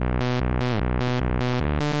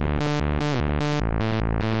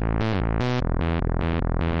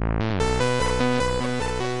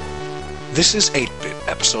This is 8-Bit,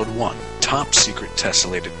 Episode 1, Top Secret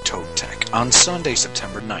Tessellated Toad Tech, on Sunday,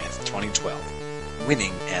 September 9th, 2012.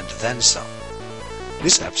 Winning and Then Some.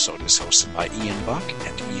 This episode is hosted by Ian Buck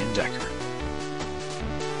and Ian Decker.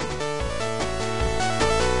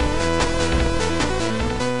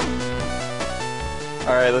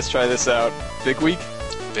 Alright, let's try this out. Big week?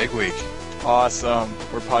 Big week. Awesome.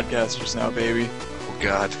 We're podcasters now, baby. Oh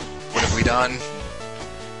god, what have we done?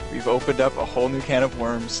 We've opened up a whole new can of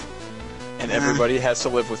worms, and everybody has to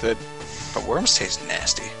live with it. But worms taste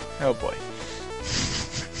nasty. Oh boy.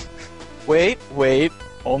 Wait.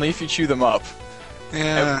 Only if you chew them up.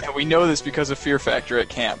 Yeah. And we know this because of Fear Factor at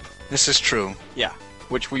camp. This is true. Yeah,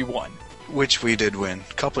 which we won. Which we did win.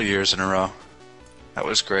 A couple years in a row. That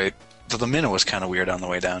was great. Though the minnow was kind of weird on the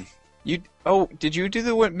way down. Did you do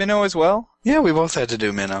the minnow as well? Yeah, we both had to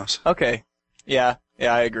do minnows. Okay. Yeah,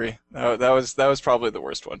 I agree. That was probably the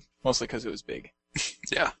worst one. Mostly because it was big.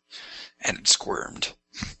 Yeah. And it squirmed.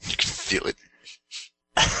 You could feel it.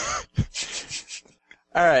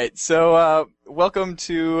 Alright, so welcome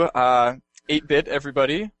to 8-Bit,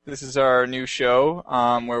 everybody. This is our new show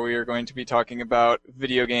where we are going to be talking about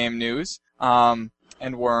video game news and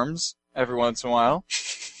worms every once in a while.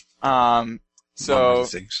 So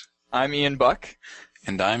I'm Ian Buck.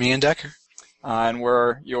 And I'm Ian Decker. And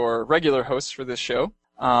we're your regular hosts for this show.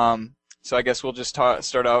 So I guess we'll just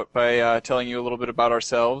start out by telling you a little bit about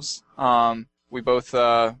ourselves. We both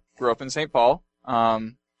grew up in St. Paul.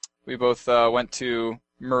 We both went to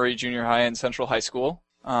Murray Junior High and Central High School.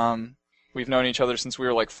 We've known each other since we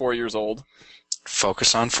were like 4 years old.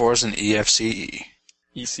 Focus on fours and EFCE.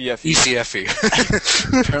 ECFE.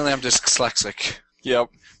 ECFE. Apparently I'm dyslexic. Yep.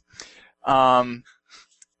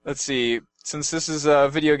 Let's see. Since this is a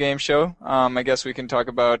video game show, I guess we can talk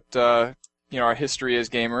about our history as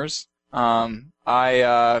gamers.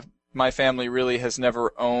 My family really has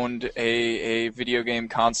never owned a video game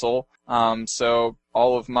console. So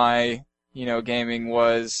all of my gaming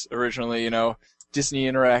was originally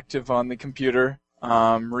Disney Interactive on the computer,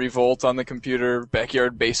 Revolt on the computer,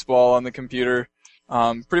 Backyard Baseball on the computer.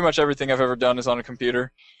 Pretty much everything I've ever done is on a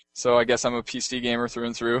computer. So I guess I'm a PC gamer through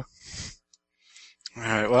and through. All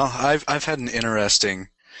right. Well, I've had an interesting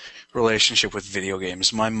relationship with video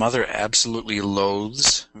games. My mother absolutely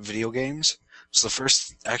loathes video games. So the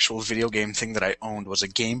first actual video game thing that I owned was a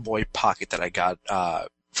Game Boy Pocket that I got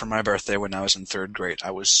for my birthday when I was in 3rd grade.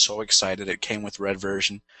 I was so excited. It came with red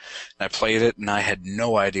version. And I played it, and I had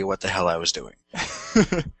no idea what the hell I was doing.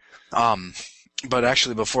 But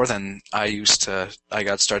actually, before then, I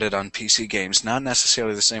got started on PC games, not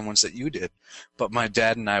necessarily the same ones that you did, but my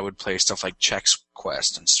dad and I would play stuff like Chex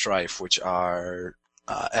Quest and Strife, which are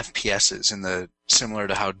FPSs similar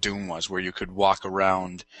to how Doom was, where you could walk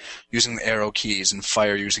around using the arrow keys and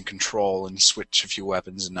fire using control and switch a few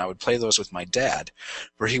weapons, and I would play those with my dad,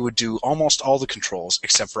 where he would do almost all the controls,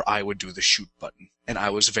 except for I would do the shoot button, and I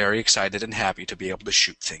was very excited and happy to be able to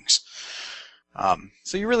shoot things.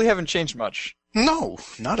 So you really haven't changed much. No,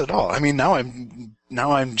 not at all. I mean, now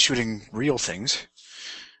I'm shooting real things,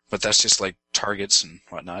 but that's just like targets and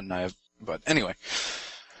whatnot. But anyway,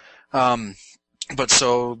 but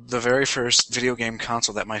so the very first video game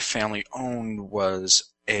console that my family owned was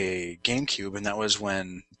a GameCube, and that was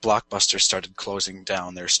when Blockbuster started closing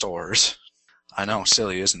down their stores. I know,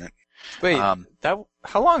 silly, isn't it? Wait, how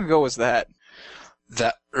long ago was that?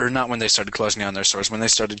 Or not when they started closing down their stores, when they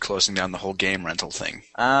started closing down the whole game rental thing.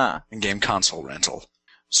 And game console rental.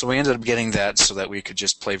 So we ended up getting that so that we could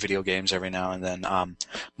just play video games every now and then.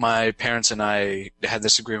 My parents and I had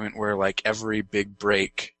this agreement where, like, every big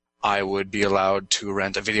break, I would be allowed to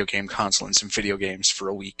rent a video game console and some video games for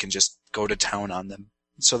a week and just go to town on them.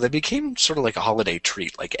 So they became sort of like a holiday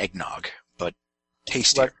treat, like eggnog, but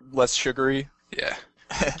tastier. Less sugary? Yeah.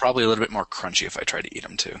 Probably a little bit more crunchy if I tried to eat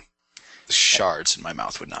them, too. The shards in my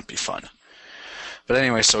mouth would not be fun. But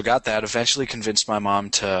anyway, so got that. Eventually convinced my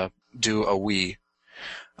mom to do a Wii.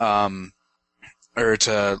 Or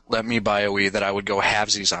to let me buy a Wii that I would go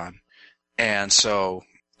halvesies on. And so,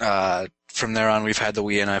 from there on, we've had the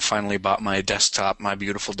Wii, and I finally bought my desktop, my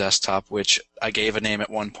beautiful desktop, which I gave a name at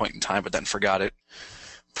one point in time, but then forgot it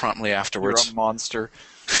promptly afterwards. You're a monster.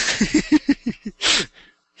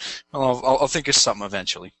 Well, I'll think of something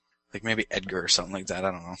eventually. Like maybe Edgar or something like that,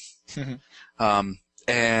 I don't know.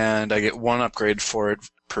 And I get one upgrade for it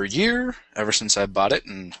per year ever since I bought it,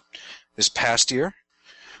 and this past year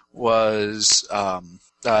was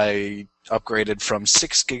I upgraded from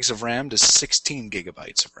 6 gigs of RAM to 16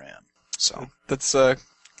 gigabytes of RAM. So that's a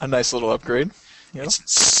nice little upgrade. It's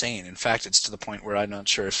insane. In fact, it's to the point where I'm not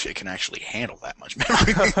sure if it can actually handle that much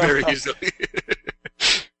memory very easily.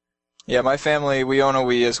 Yeah, my family, we own a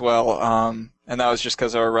Wii as well, and that was just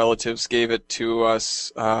because our relatives gave it to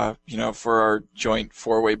us, for our joint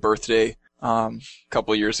 4-way birthday a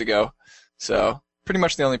couple of years ago. So pretty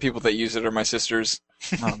much the only people that use it are my sisters.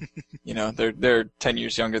 They're 10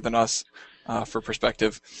 years younger than us, for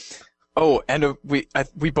perspective. Oh, and we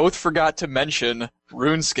both forgot to mention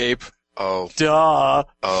RuneScape. Oh. Duh.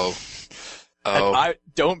 Oh. And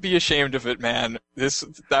don't be ashamed of it, man.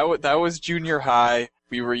 That was junior high.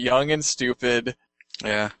 We were young and stupid.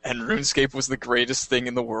 Yeah. And RuneScape was the greatest thing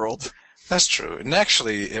in the world. That's true. And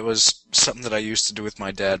actually, it was something that I used to do with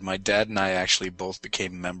my dad. My dad and I actually both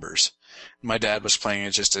became members. My dad was playing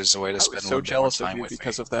it just as a way to spend a little bit more time with me. I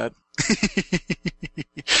was so jealous of you because of that.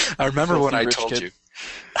 I remember when I told kid. you.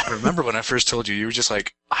 I remember when I first told you, you were just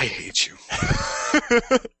like, I hate you.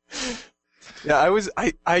 Yeah,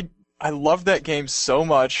 I loved that game so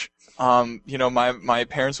much. My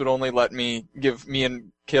parents would only let me give me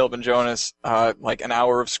and Caleb and Jonas like an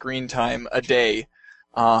hour of screen time a day.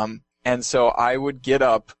 And so I would get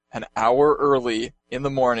up an hour early in the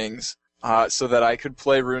mornings so that I could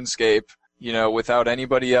play RuneScape, without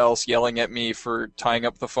anybody else yelling at me for tying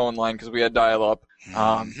up the phone line because we had dial-up.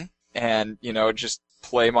 And, just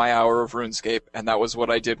play my hour of RuneScape. And that was what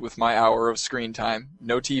I did with my hour of screen time.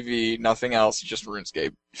 No TV, nothing else, just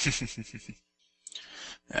RuneScape.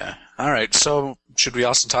 Yeah. All right. So should we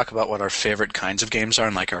also talk about what our favorite kinds of games are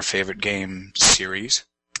and like our favorite game series?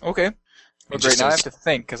 Okay. Well, great. Now I have to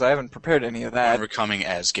think because I haven't prepared any of that. We're coming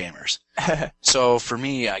as gamers. So for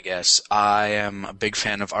me, I guess, I am a big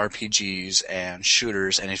fan of RPGs and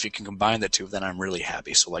shooters, and if you can combine the two, then I'm really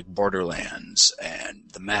happy. So like Borderlands and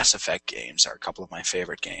the Mass Effect games are a couple of my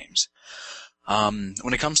favorite games.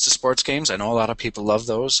 When it comes to sports games, I know a lot of people love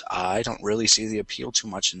those. I don't really see the appeal too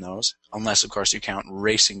much in those, unless, of course, you count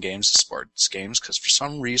racing games as sports games, because for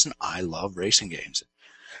some reason, I love racing games.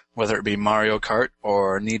 Whether it be Mario Kart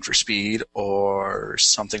or Need for Speed or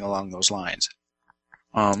something along those lines.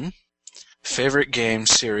 Favorite game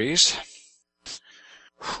series?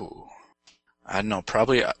 I don't know,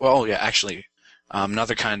 probably,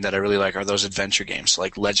 another kind that I really like are those adventure games,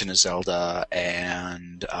 like Legend of Zelda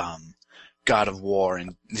and, God of War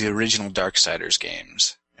and the original Darksiders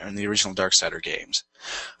games, and the original Darksider games.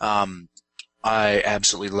 I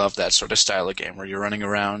absolutely love that sort of style of game where you're running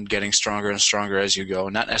around getting stronger and stronger as you go.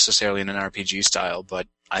 Not necessarily in an RPG style, but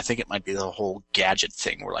I think it might be the whole gadget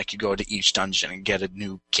thing where like you go to each dungeon and get a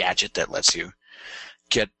new gadget that lets you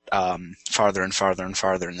get farther and farther and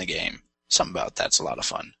farther in the game. Something about that's a lot of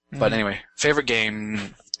fun. Mm-hmm. But anyway, favorite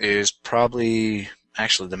game is probably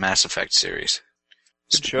actually the Mass Effect series.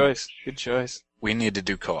 Good choice. Good choice. We need to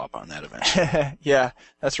do co-op on that eventually. Yeah,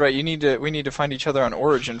 that's right. We need to find each other on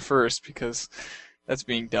Origin first because that's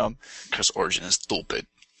being dumb. Because Origin is stupid.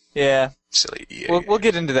 Yeah. Silly. Yeah. We'll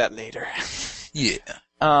get into that later. Yeah.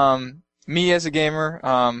 Me as a gamer,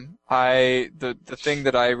 the thing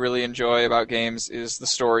that I really enjoy about games is the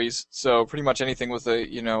stories. So pretty much anything with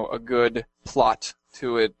a good plot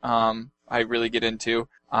to it, I really get into.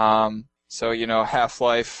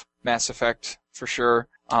 Half-Life, Mass Effect for sure.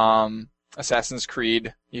 Assassin's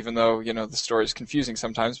Creed, even though, the story is confusing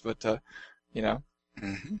sometimes, but,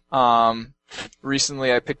 Mm-hmm.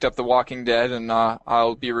 Recently I picked up The Walking Dead, and,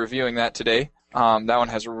 I'll be reviewing that today. That one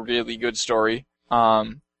has a really good story.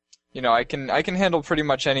 I can handle pretty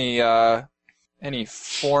much any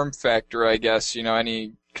form factor, I guess,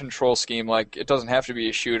 any control scheme. Like, it doesn't have to be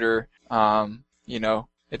a shooter,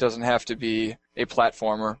 it doesn't have to be a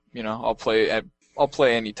platformer, I'll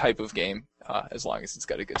play any type of game. As long as it's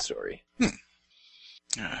got a good story.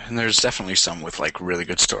 And there's definitely some with like really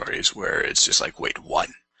good stories where it's just like, wait, what?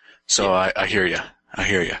 So yeah. I hear you.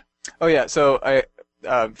 Oh yeah. So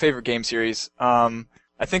favorite game series. I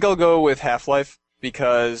think I'll go with Half-Life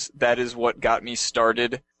because that is what got me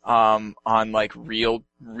started on like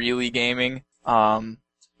really gaming.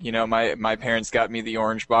 My parents got me the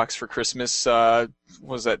Orange Box for Christmas.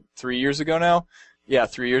 Was that 3 years ago now? Yeah,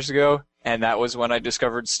 3 years ago. And that was when I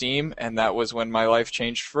discovered Steam, and that was when my life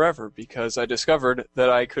changed forever, because I discovered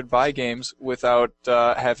that I could buy games without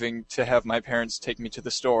having to have my parents take me to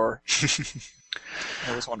the store.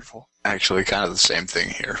 It was wonderful. Actually, kind of the same thing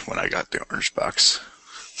here when I got the Orange Box.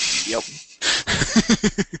 Yep.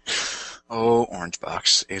 Oh, Orange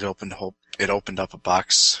Box. It opened up a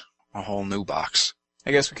whole new box.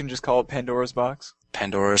 I guess we can just call it Pandora's Box.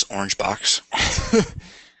 Pandora's Orange Box.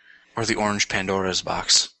 Or the Orange Pandora's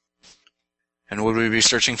Box. And would we be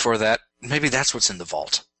searching for that? Maybe that's what's in the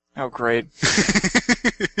vault. Oh, great.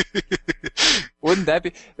 Wouldn't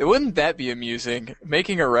that be amusing?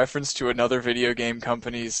 Making a reference to another video game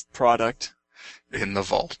company's product. In the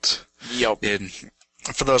vault. Yep.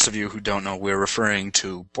 For those of you who don't know, we're referring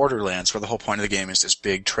to Borderlands, where the whole point of the game is this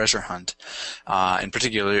big treasure hunt. In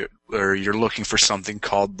particular, where you're looking for something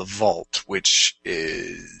called the Vault, which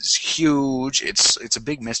is huge. It's a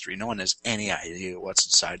big mystery. No one has any idea what's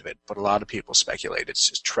inside of it, but a lot of people speculate it's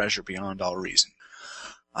just treasure beyond all reason.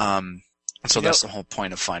 So that's the whole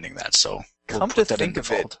point of finding that. So we'll put that in the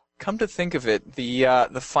Vault. Come to think of it,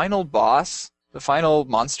 the final boss, the final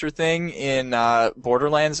monster thing in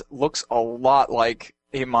Borderlands looks a lot like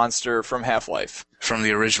a monster from Half-Life. From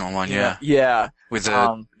the original one, yeah. Yeah. With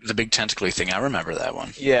the big tentacly thing. I remember that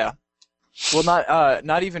one. Yeah. Well,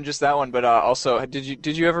 not even just that one, but also,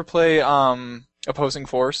 did you ever play Opposing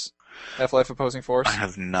Force? Half-Life Opposing Force? I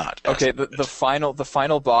have not. Okay, the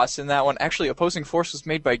final boss in that one, actually, Opposing Force was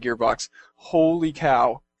made by Gearbox. Holy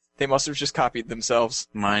cow. They must have just copied themselves.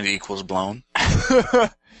 Mind equals blown.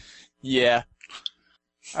 Yeah.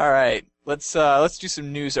 All right. Let's do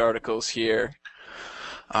some news articles here.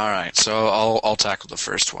 All right. So I'll tackle the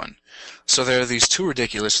first one. So there are these two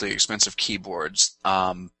ridiculously expensive keyboards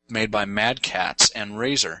made by Mad Catz and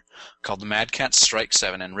Razer, called the Mad Catz Strike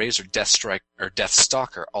 7 and Razer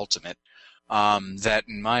Deathstalker Ultimate. That,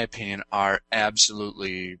 in my opinion, are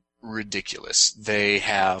absolutely ridiculous. They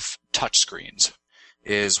have touchscreens,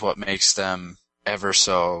 is what makes them ever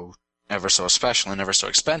so special and ever so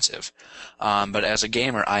expensive. But as a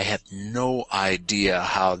gamer, I have no idea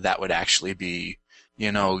how that would actually be,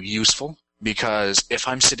 useful. Because if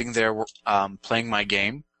I'm sitting there playing my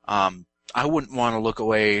game, I wouldn't want to look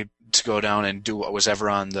away to go down and do what was ever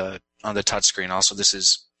on the touchscreen. Also, this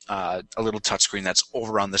is a little touchscreen that's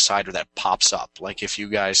over on the side or that pops up. Like if you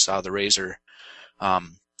guys saw the Razer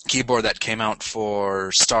keyboard that came out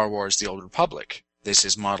for Star Wars: The Old Republic, this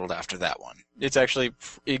is modeled after that one. It's actually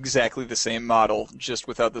exactly the same model, just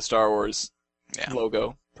without the Star Wars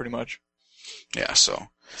logo, pretty much. Yeah, so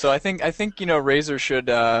I think Razer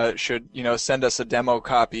should send us a demo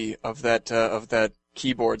copy of that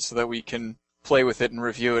keyboard so that we can play with it and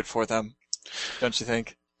review it for them. Don't you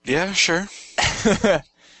think? Yeah, sure.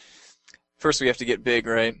 First we have to get big,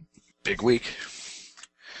 right? Big week.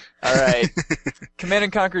 All right.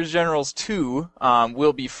 Command & Conquer Generals 2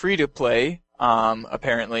 will be free to play,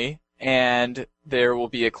 apparently, and there will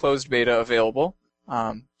be a closed beta available.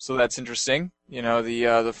 So that's interesting.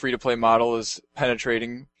 The free-to-play model is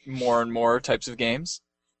penetrating more and more types of games.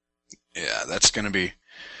 Yeah, that's going to be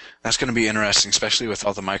interesting, especially with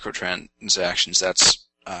all the microtransactions. That's,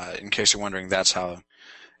 in case you're wondering, that's how,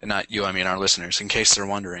 and not you, I mean our listeners, in case they're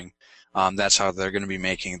wondering, that's how they're going to be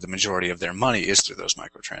making the majority of their money is through those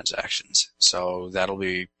microtransactions. So that'll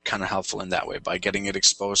be kind of helpful in that way by getting it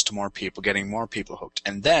exposed to more people, getting more people hooked.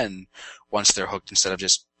 And then, once they're hooked, instead of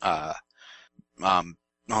just,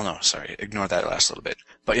 ignore that last little bit.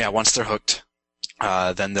 But yeah, once they're hooked,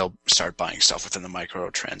 then they'll start buying stuff within the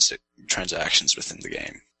microtransactions within the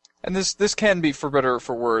game. And this can be for better or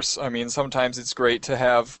for worse. I mean, sometimes it's great to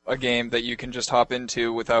have a game that you can just hop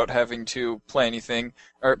into without having to play anything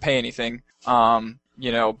or pay anything. But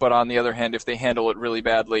on the other hand, if they handle it really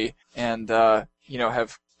badly and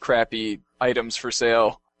have crappy items for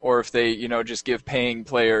sale, or if they just give paying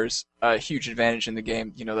players a huge advantage in the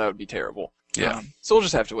game, that would be terrible. Yeah. So we'll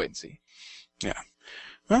just have to wait and see. Yeah.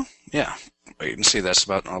 Well, yeah. Wait and see. That's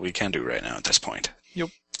about all we can do right now at this point. Yep.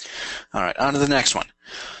 All right, on to the next one.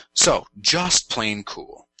 So, just plain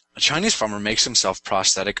cool. A Chinese farmer makes himself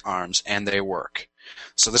prosthetic arms, and they work.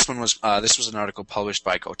 So this was an article published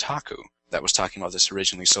by Kotaku that was talking about this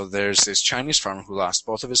originally. So there's this Chinese farmer who lost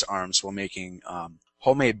both of his arms while making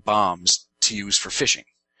homemade bombs to use for fishing.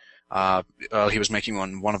 He was making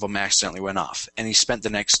one of them accidentally went off, and he spent the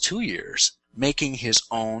next 2 years making his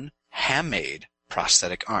own handmade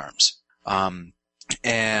prosthetic arms.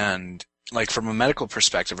 And like from a medical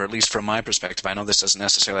perspective, or at least from my perspective, I know this doesn't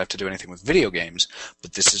necessarily have to do anything with video games,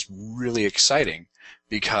 but this is really exciting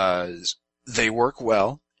because they work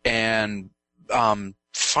well, and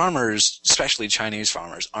farmers, especially Chinese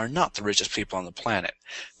farmers, are not the richest people on the planet.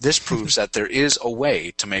 This proves that there is a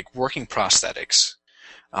way to make working prosthetics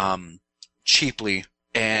cheaply,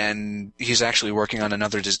 and he's actually working on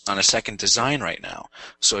a second design right now.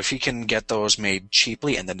 So if he can get those made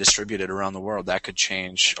cheaply and then distributed around the world, that could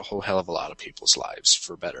change a whole hell of a lot of people's lives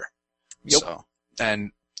for better. Yep. So,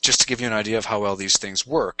 and just to give you an idea of how well these things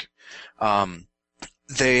work,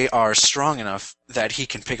 they are strong enough that he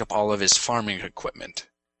can pick up all of his farming equipment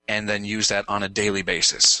and then use that on a daily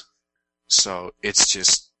basis. So it's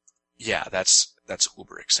just, yeah, that's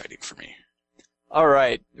uber exciting for me. All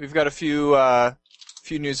right, we've got a few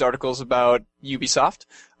news articles about Ubisoft.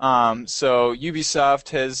 So Ubisoft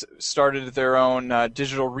has started their own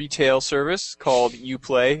digital retail service called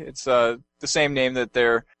Uplay. It's the same name that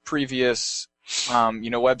their previous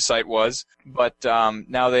website was, but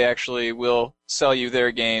now they actually will sell you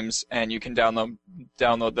their games, and you can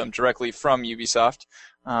download them directly from Ubisoft.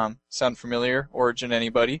 Sound familiar? Origin,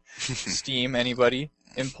 anybody? Steam, anybody?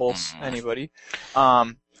 Impulse, anybody?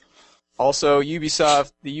 Also, the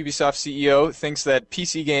Ubisoft CEO thinks that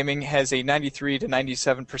PC gaming has a 93 to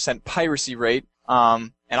 97% piracy rate,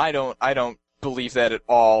 and I don't believe that at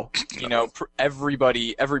all. You know,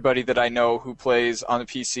 everybody that I know who plays on the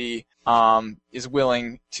PC is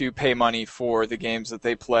willing to pay money for the games that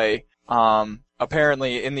they play.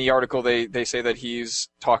 Apparently, in the article, they say that he's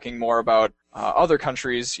talking more about other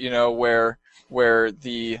countries, you know, where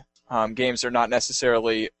the games are not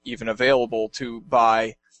necessarily even available to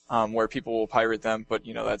buy, where people will pirate them, but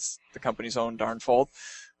you know, that's the company's own darn fault.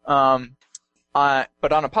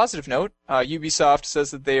 But on a positive note, Ubisoft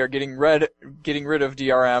says that they are getting rid of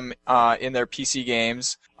DRM in their PC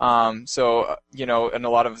games. So you know, in a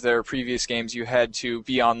lot of their previous games, you had to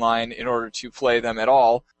be online in order to play them at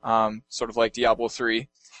all, sort of like Diablo 3.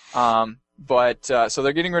 So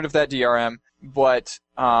they're getting rid of that DRM, but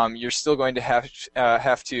you're still going to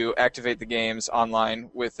have to activate the games online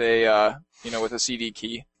with a CD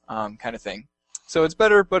key, kind of thing. So it's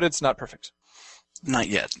better, but it's not perfect. Not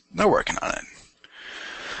yet. They're working on it.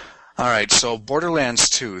 All right, so Borderlands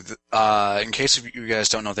 2. In case you guys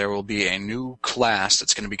don't know, there will be a new class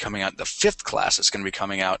that's going to be coming out, the 5th class that's going to be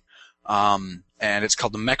coming out, and it's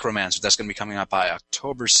called the Necromancer. That's going to be coming out by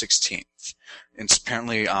October 16th. It's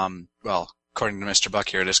apparently, according to Mr. Buck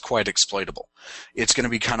here, it is quite exploitable. It's going to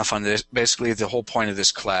be kind of fun. Basically, the whole point of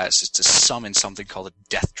this class is to summon something called a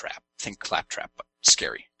death trap. Think claptrap, but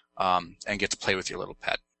scary, and get to play with your little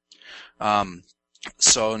pet.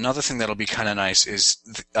 So another thing that'll be kind of nice is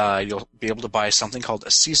you'll be able to buy something called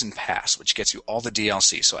a season pass, which gets you all the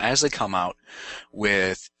DLC. So as they come out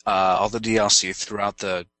with all the DLC throughout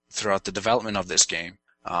the development of this game,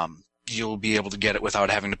 you'll be able to get it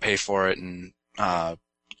without having to pay for it and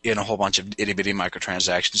in a whole bunch of itty-bitty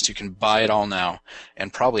microtransactions. You can buy it all now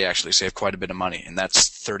and probably actually save quite a bit of money, and that's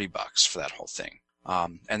 $30 for that whole thing.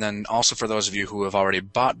 And then also for those of you who have already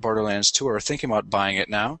bought Borderlands 2 or are thinking about buying it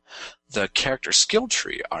now, the character skill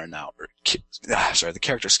trees are now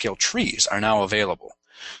available.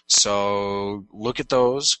 So look at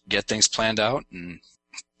those, get things planned out, and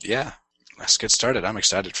yeah, let's get started. I'm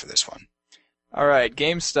excited for this one. All right,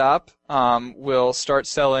 GameStop will start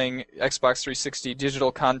selling Xbox 360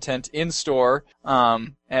 digital content in store,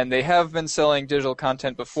 and they have been selling digital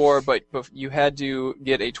content before, but you had to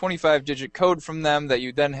get a 25-digit code from them that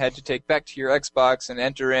you then had to take back to your Xbox and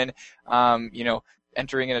enter in.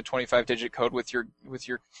 Entering in a 25-digit code with your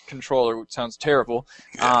controller, which sounds terrible.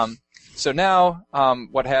 Yeah. So now,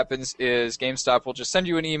 what happens is GameStop will just send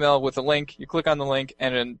you an email with a link. You click on the link,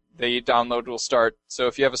 and then the download will start. So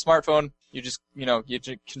if you have a smartphone, you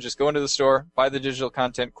can just go into the store, buy the digital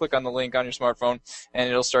content, click on the link on your smartphone, and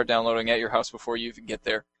it'll start downloading at your house before you even get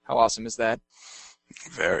there. How awesome is that?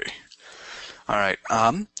 Very. All right.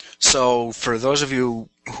 So for those of you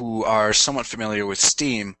who are somewhat familiar with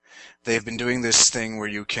Steam, they've been doing this thing where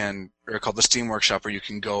called the Steam Workshop, where you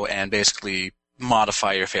can go and basically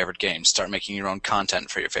modify your favorite games, start making your own content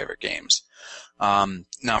for your favorite games.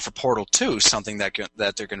 Now for Portal 2, something that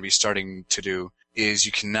they're going to be starting to do is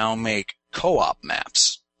you can now make co-op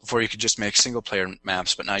maps. Before you could just make single-player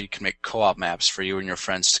maps, but now you can make co-op maps for you and your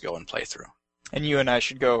friends to go and play through. And you and I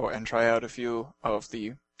should go and try out a few of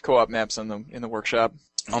the co-op maps in the workshop.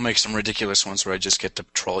 I'll make some ridiculous ones where I just get to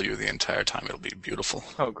troll you the entire time. It'll be beautiful.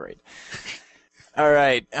 Oh, great. All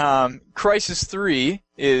right. Crysis 3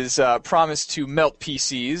 is promised to melt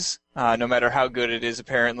PCs, no matter how good it is,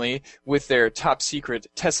 apparently, with their top-secret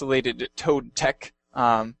tessellated Toad tech.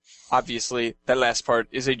 Obviously, that last part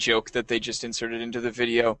is a joke that they just inserted into the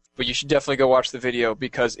video, but you should definitely go watch the video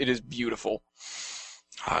because it is beautiful.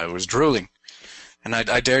 I was drooling. And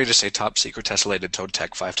I dare you to say top-secret tessellated Toad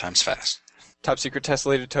tech 5 times fast. Top secret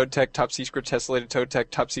tessellated Toad tech, top secret tessellated Toad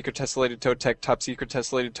tech, top secret tessellated Toad tech, top secret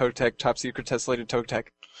tessellated Toad tech, top secret tessellated Toad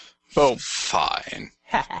tech. Boom. Fine.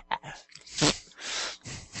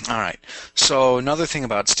 All right. So another thing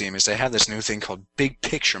about Steam is they have this new thing called Big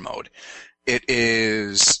Picture Mode. It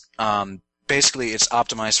is basically it's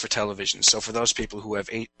optimized for television. So for those people who have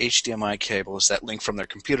HDMI cables that link from their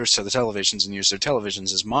computers to the televisions and use their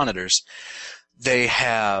televisions as monitors, they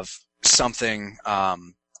have something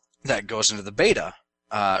that goes into the beta,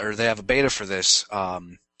 or they have a beta for this,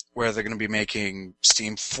 where they're going to be making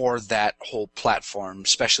Steam for that whole platform,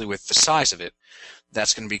 especially with the size of it.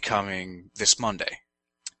 That's going to be coming this Monday.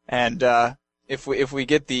 And if we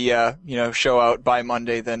get the show out by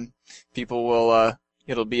Monday, then people will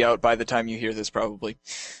It'll be out by the time you hear this, probably.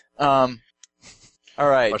 All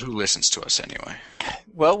right. But who listens to us anyway?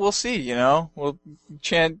 Well, we'll see.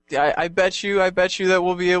 I bet you that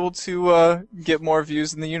we'll be able to get more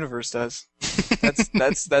views than the universe does.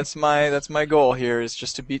 That's my goal here, is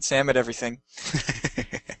just to beat Sam at everything.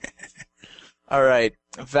 All right.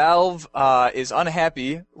 Valve is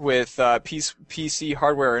unhappy with PC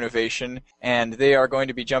hardware innovation, and they are going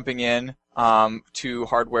to be jumping in to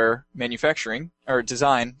hardware manufacturing, or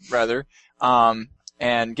design, rather.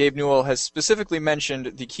 And Gabe Newell has specifically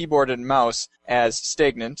mentioned the keyboard and mouse as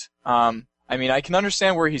stagnant. I mean, I can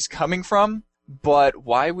understand where he's coming from, but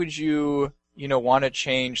why would you want to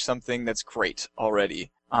change something that's great already?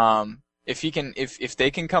 If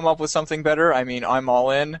they can come up with something better, I mean, I'm all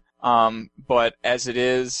in. But as it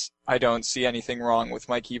is, I don't see anything wrong with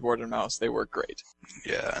my keyboard and mouse. They work great.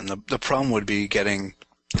 Yeah, and the problem would be getting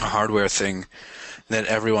a hardware thing that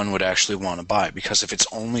everyone would actually want to buy, because if it's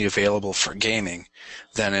only available for gaming,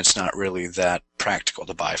 then it's not really that practical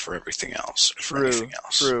to buy for everything else. True.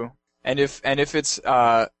 And if it's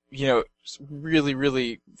really,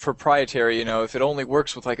 really proprietary, if it only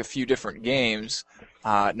works with like a few different games,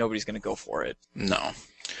 nobody's going to go for it. No.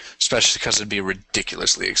 Especially because it'd be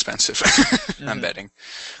ridiculously expensive, I'm betting.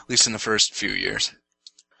 At least in the first few years.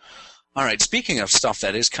 Alright, speaking of stuff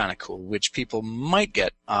that is kind of cool, which people might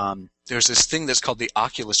get, there's this thing that's called the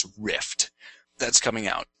Oculus Rift that's coming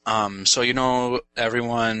out. So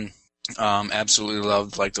everyone absolutely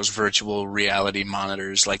loved like those virtual reality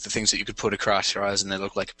monitors, like the things that you could put across your eyes and they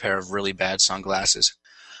look like a pair of really bad sunglasses.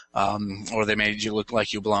 Or they made you look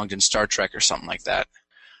like you belonged in Star Trek or something like that.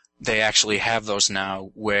 They actually have those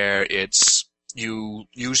now where you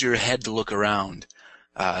use your head to look around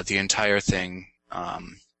the entire thing.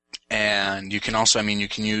 And you can also,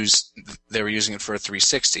 they were using it for a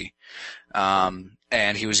 360.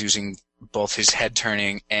 And he was using both his head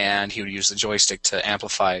turning and he would use the joystick to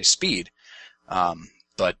amplify speed.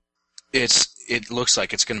 But it looks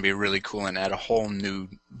like it's going to be really cool and add a whole new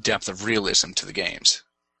depth of realism to the games.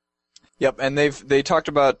 Yep, and they talked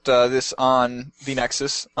about this on the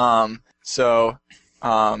Nexus. I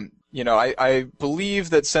believe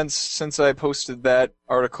that since I posted that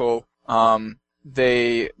article,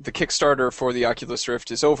 the Kickstarter for the Oculus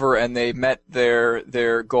Rift is over, and they met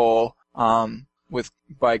their goal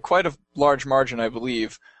by quite a large margin, I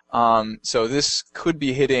believe. So this could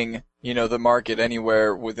be hitting the market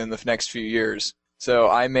anywhere within the next few years.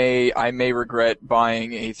 So I may regret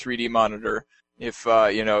buying a 3D monitor if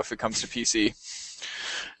it comes to PC.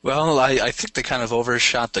 Well, I think they kind of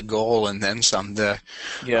overshot the goal and then some.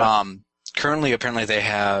 Currently, apparently, they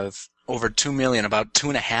have over 2 million, about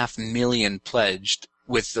 2.5 million pledged,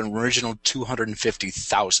 with the original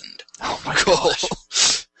 250,000. Oh my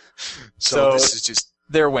gosh! So this is just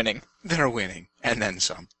they're winning. They're winning, and then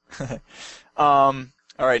some.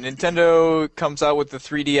 All right, Nintendo comes out with the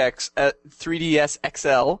 3DS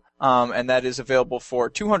XL, and that is available for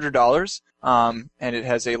 $200. And it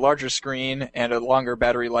has a larger screen and a longer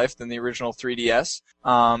battery life than the original 3DS.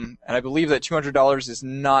 And I believe that $200 is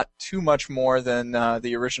not too much more than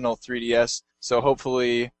the original 3DS. So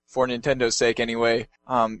hopefully, for Nintendo's sake anyway,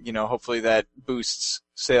 hopefully that boosts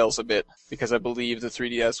sales a bit, because I believe the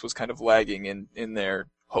 3DS was kind of lagging in their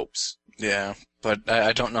hopes. Yeah, but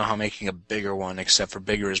I don't know how making a bigger one, except for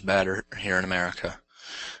bigger is better here in America.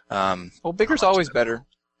 Well, bigger's always better.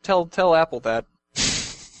 Tell Apple that.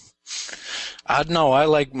 No, I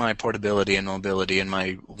like my portability and mobility in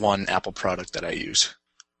my one Apple product that I use.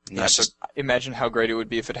 Imagine how great it would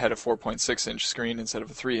be if it had a 4.6-inch screen instead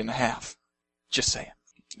of a 3.5. Just saying.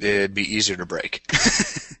 It'd be easier to break.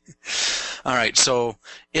 All right, so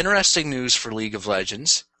interesting news for League of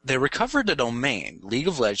Legends. They recovered a domain,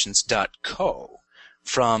 leagueoflegends.co,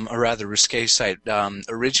 from a rather risque site.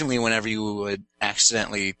 Originally, whenever you would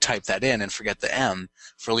accidentally type that in and forget the M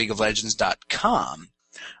for leagueoflegends.com,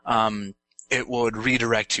 it would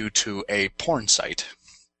redirect you to a porn site.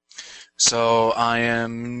 So I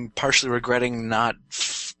am partially regretting not...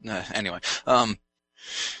 anyway.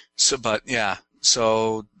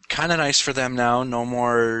 So kind of nice for them now. No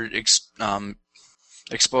more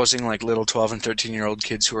exposing like little 12 and 13-year-old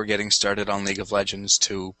kids who are getting started on League of Legends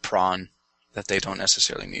to prawn that they don't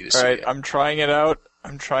necessarily need to see. All right, I'm trying it out.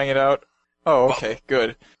 Oh, okay,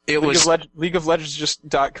 good. League of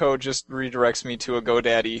Legends.co just redirects me to a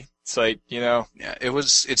GoDaddy site, Yeah,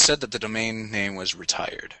 it said that the domain name was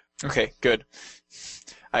retired. Okay, good.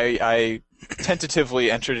 I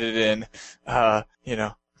tentatively entered it in. Kind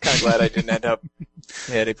of glad I didn't end up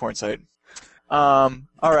at a porn site. All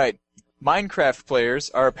right. Minecraft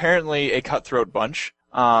players are apparently a cutthroat bunch.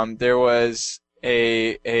 There was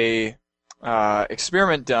a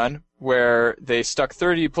experiment done where they stuck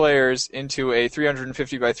 30 players into a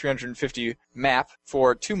 350 by 350 map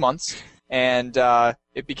for 2 months, and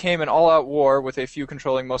it became an all-out war with a few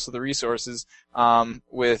controlling most of the resources,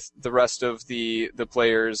 with the rest of the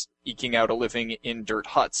players eking out a living in dirt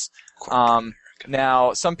huts.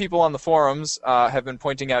 Now, some people on the forums have been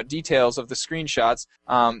pointing out details of the screenshots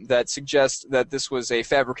that suggest that this was a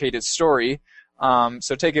fabricated story.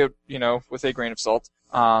 So take it, with a grain of salt.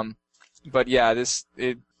 But yeah,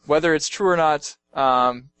 whether it's true or not,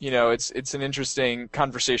 it's an interesting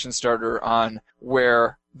conversation starter on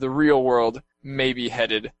where the real world may be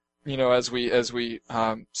headed, as we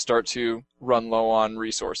start to run low on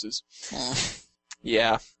resources.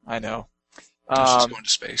 Yeah, I know. Just going to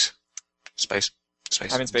space. Space.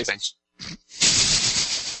 I'm in space.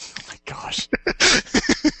 Oh my gosh.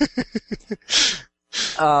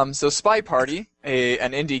 So Spy Party,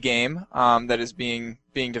 an indie game that is being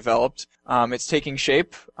developed. It's taking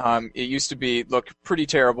shape. It used to look pretty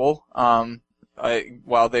terrible.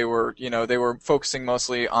 While they were focusing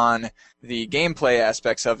mostly on the gameplay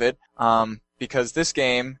aspects of it. Because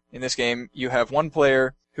in this game, you have one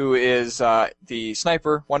player who is the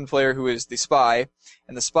sniper, one player who is the spy,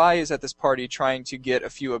 and the spy is at this party trying to get a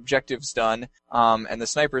few objectives done, and the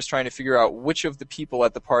sniper is trying to figure out which of the people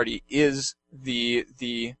at the party is the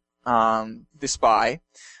spy,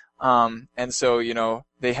 and so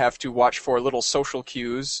they have to watch for little social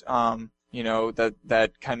cues,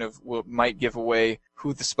 that kind of might give away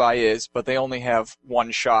who the spy is, but they only have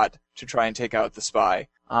one shot to try and take out the spy.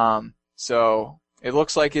 So it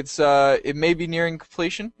looks like it may be nearing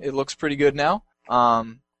completion. It looks pretty good now.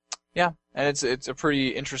 Yeah, and it's a pretty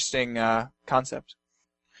interesting concept.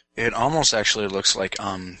 It almost actually looks like,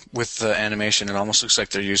 with the animation, it almost looks like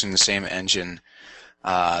they're using the same engine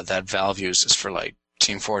that Valve uses for like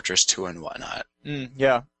Team Fortress 2 and whatnot.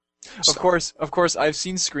 Yeah. So. Of course, I've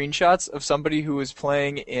seen screenshots of somebody who was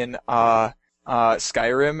playing in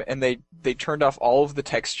Skyrim, and they turned off all of the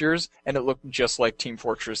textures, and it looked just like Team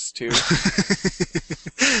Fortress 2.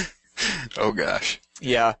 Oh gosh.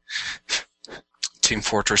 Yeah. Team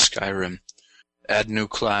Fortress Skyrim. Add new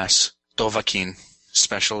class. Dovahkiin.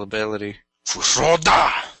 Special ability.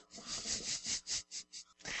 Fusroda!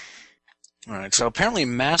 Alright, so apparently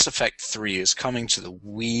Mass Effect 3 is coming to the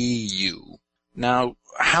Wii U. Now,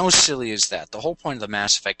 how silly is that? The whole point of the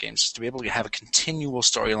Mass Effect games is to be able to have a continual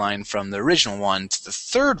storyline from the original one to the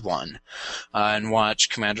third one, and watch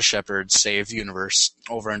Commander Shepard save the universe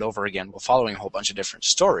over and over again while following a whole bunch of different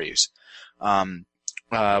stories,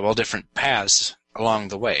 different paths along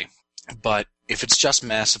the way. But if it's just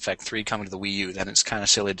Mass Effect 3 coming to the Wii U, then it's kind of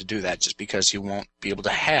silly to do that, just because you won't be able to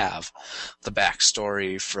have the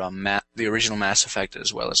backstory from the original Mass Effect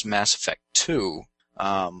as well as Mass Effect 2,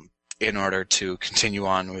 in order to continue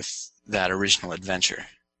on with that original adventure.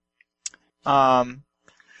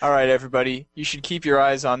 All right, everybody, you should keep your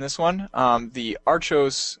eyes on this one. The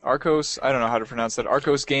Arcos, I don't know how to pronounce that,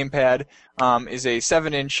 Arcos gamepad is a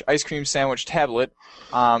 7-inch ice cream sandwich tablet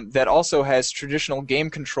that also has traditional game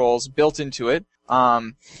controls built into it.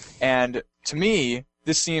 And to me,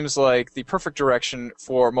 this seems like the perfect direction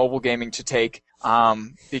for mobile gaming to take,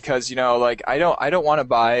 because, I don't want to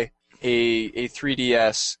buy a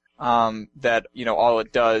 3DS that, all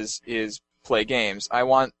it does is play games. I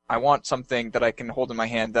want something that I can hold in my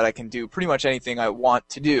hand that I can do pretty much anything I want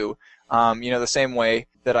to do. The same way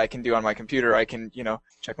that I can do on my computer. I can,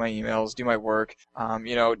 check my emails, do my work,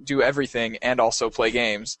 do everything and also play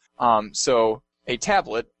games. So a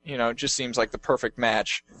tablet, just seems like the perfect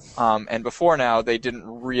match. And before now, they didn't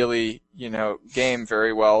really, game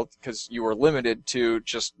very well because you were limited to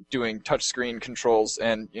just doing touchscreen controls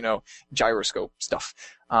and, gyroscope stuff.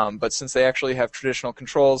 But since they actually have traditional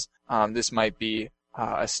controls, this might be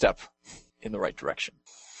a step in the right direction.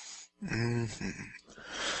 Mm-hmm.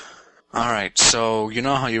 All right, so you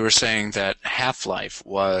know how you were saying that Half-Life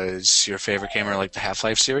was your favorite game, or like the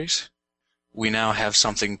Half-Life series? We now have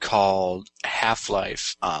something called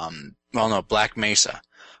Half-Life, Black Mesa,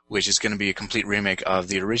 which is going to be a complete remake of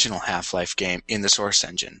the original Half-Life game in the Source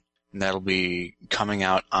engine. And that'll be coming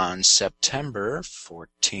out on September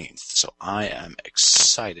 14th, so I am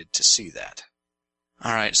excited to see that.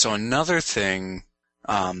 All right, so another thing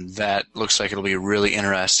that looks like it'll be really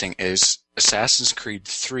interesting is Assassin's Creed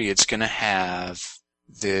 3. It's going to have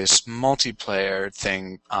this multiplayer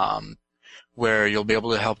thing where you'll be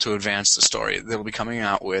able to help to advance the story. They'll be coming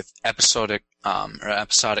out with episodic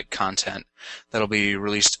content that'll be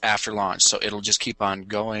released after launch, so it'll just keep on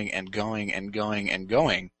going and going and going and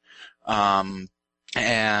going.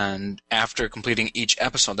 And after completing each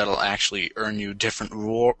episode, that'll actually earn you different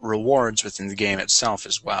rewards within the game itself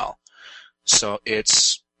as well. So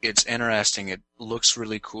it's interesting. It looks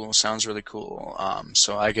really cool, sounds really cool.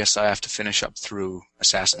 So I guess I have to finish up through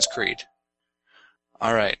Assassin's Creed.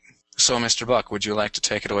 All right. So, Mr. Buck, would you like to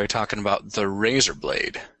take it away talking about the Razor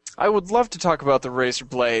Blade? I would love to talk about the Razor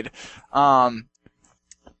Blade.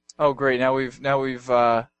 Oh, great! Now we've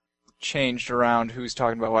changed around who's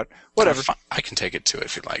talking about what. Whatever. I can take it too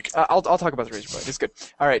if you'd like. I'll talk about the Razor Blade. It's good.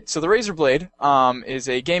 All right. So the Razor Blade is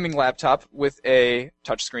a gaming laptop with a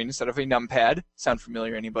touchscreen instead of a numpad. Sound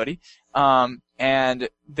familiar, anybody? And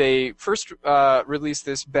they first released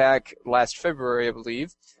this back last February, I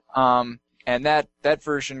believe. And that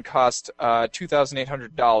version cost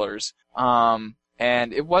 $2,800.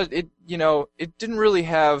 And it didn't really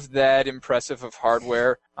have that impressive of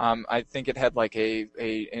hardware. I think it had like an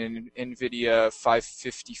NVIDIA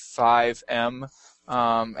 555M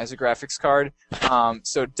as a graphics card.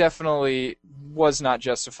 So definitely was not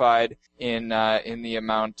justified in the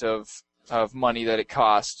amount of money that it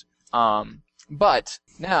cost. But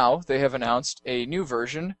now they have announced a new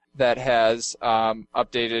version that has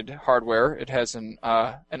updated hardware. It has an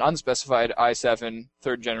unspecified i7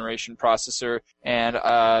 third generation processor and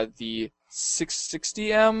the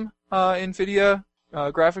 660M NVIDIA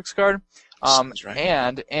graphics card. Sounds right.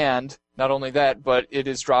 And not only that, but it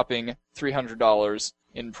is dropping $300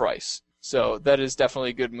 in price. So that is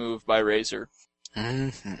definitely a good move by Razer.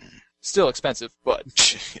 Mm-hmm. Still expensive,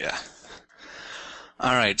 but yeah.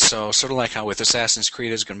 All right, so sort of like how with Assassin's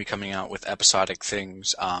Creed is going to be coming out with episodic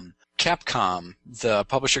things, Capcom, the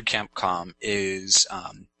publisher Capcom, is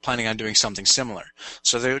planning on doing something similar.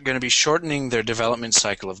 So they're going to be shortening their development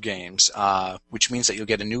cycle of games, which means that you'll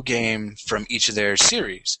get a new game from each of their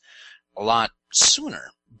series a lot sooner,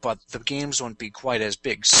 but the games won't be quite as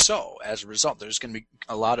big. So as a result, there's going to be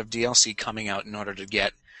a lot of DLC coming out in order to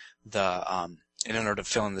get in order to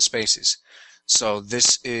fill in the spaces. So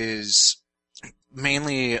this is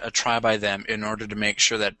mainly a try by them in order to make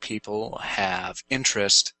sure that people have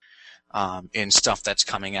interest in stuff that's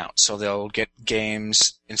coming out. So they'll get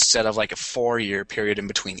games, instead of like a 4-year period in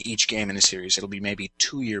between each game in a series, it'll be maybe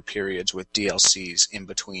 2-year periods with DLCs in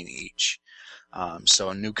between each.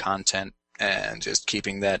 So new content and just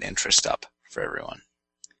keeping that interest up for everyone.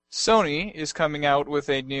 Sony is coming out with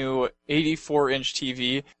a new 84-inch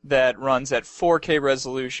TV that runs at 4K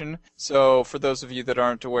resolution. So for those of you that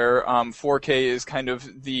aren't aware, 4K is kind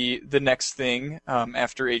of the next thing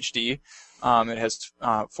after HD. It has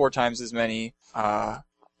 4 times as many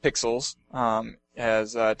pixels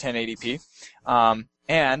as 1080p.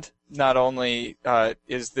 And not only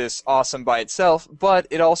is this awesome by itself, but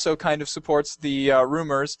it also kind of supports the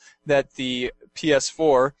rumors that the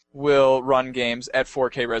PS4 will run games at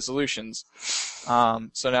 4K resolutions.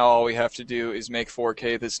 So now all we have to do is make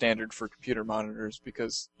 4K the standard for computer monitors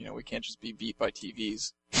because, we can't just be beat by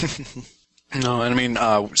TVs. No, and I mean,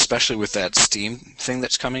 especially with that Steam thing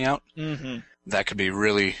that's coming out, mm-hmm. that could be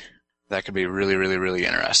really, really, really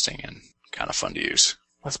interesting and kind of fun to use.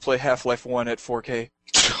 Let's play Half-Life 1 at 4K.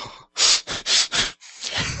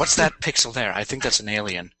 What's that pixel there? I think that's an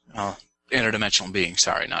alien. Oh, interdimensional being.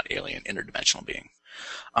 Sorry, not alien. Interdimensional being.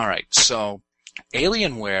 All right. So,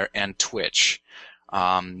 Alienware and Twitch.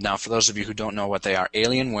 Now, for those of you who don't know what they are,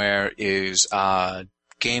 Alienware is a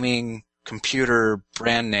gaming computer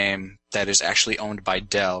brand name that is actually owned by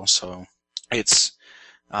Dell. So, it's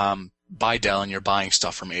by Dell, and you're buying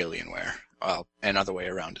stuff from Alienware. And other way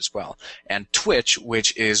around as well. And Twitch,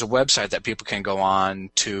 which is a website that people can go on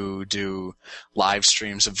to do live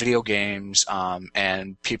streams of video games,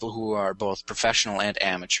 and people who are both professional and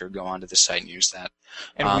amateur go onto the site and use that.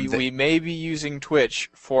 And we may be using Twitch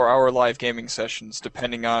for our live gaming sessions,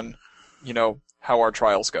 depending on, how our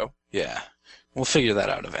trials go. Yeah. We'll figure that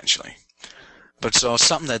out eventually. But so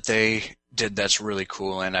something that they did that's really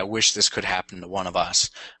cool, and I wish this could happen to one of us.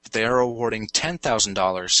 But they are awarding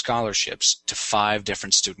 $10,000 scholarships to 5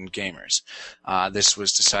 different student gamers. This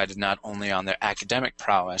was decided not only on their academic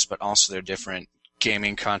prowess, but also their different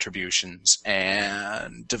gaming contributions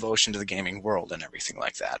and devotion to the gaming world and everything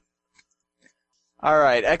like that. All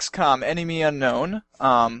right, XCOM: Enemy Unknown,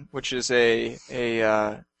 which is a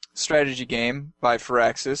strategy game by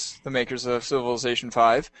Firaxis, the makers of Civilization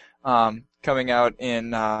V, coming out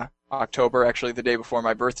in October, actually the day before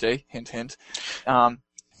my birthday, hint, hint.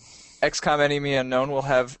 XCOM Enemy Unknown will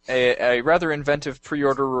have a rather inventive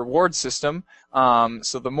pre-order reward system.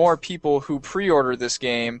 So the more people who pre-order this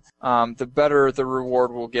game, the better the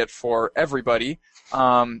reward will get for everybody.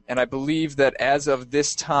 And I believe that as of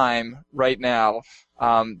this time, right now,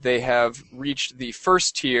 they have reached the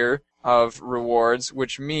first tier of rewards,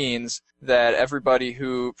 which means that everybody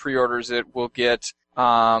who pre-orders it will get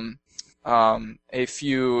a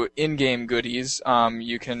few in-game goodies.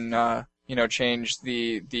 You can change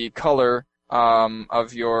the color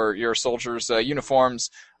of your soldiers' uniforms.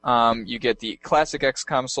 You get the classic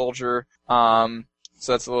XCOM soldier. So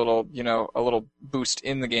that's a little boost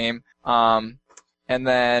in the game. And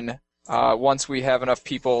then once we have enough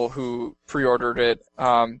people who pre-ordered it,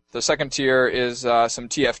 the second tier is some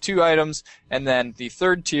TF2 items, and then the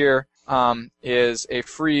third tier is a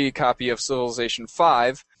free copy of Civilization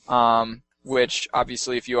V, which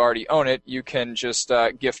obviously if you already own it, you can just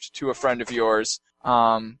gift to a friend of yours.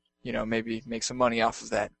 Maybe make some money off of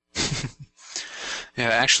that. Yeah,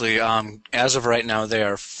 actually, as of right now, they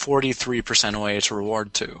are 43% away to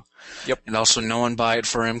reward 2. Yep. And also, no one buy it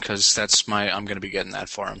for him because I'm going to be getting that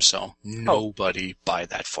for him. So nobody buy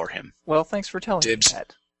that for him. Well, thanks for telling me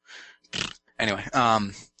that. Anyway,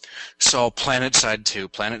 so PlanetSide 2.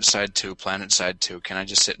 Can I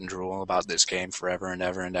just sit and drool about this game forever and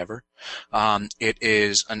ever and ever? It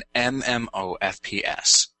is an MMO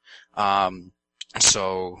FPS.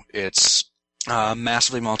 So it's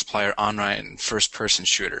massively multiplayer online first-person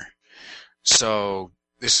shooter. So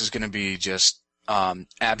this is going to be just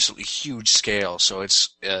absolutely huge scale. So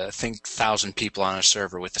it's think 1,000 people on a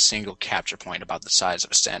server with a single capture point about the size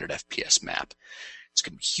of a standard FPS map. It's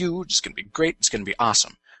going to be huge. It's going to be great. It's going to be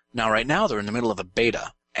awesome. Now, right now, they're in the middle of a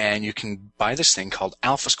beta, and you can buy this thing called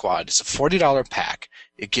Alpha Squad. It's a $40 pack.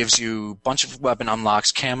 It gives you a bunch of weapon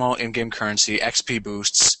unlocks, camo, in-game currency, XP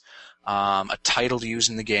boosts, a title to use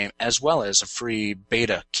in the game, as well as a free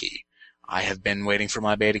beta key. I have been waiting for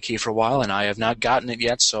my beta key for a while, and I have not gotten it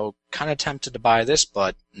yet, so kind of tempted to buy this,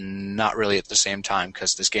 but not really at the same time,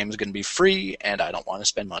 because this game is going to be free, and I don't want to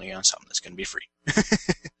spend money on something that's going to be free.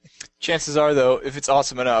 Chances are, though, if it's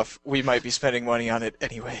awesome enough, we might be spending money on it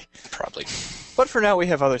anyway. Probably. But for now, we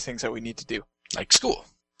have other things that we need to do. Like school.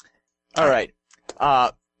 All right.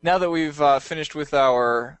 Now that we've finished with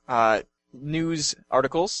our news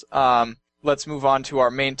articles, let's move on to our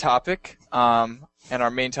main topic. And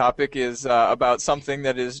our main topic is about something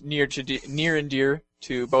that is near and dear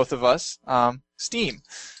to both of us, Steam.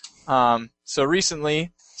 So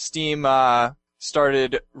recently, Steam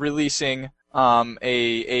started releasing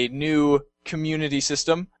a new community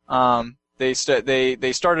system. They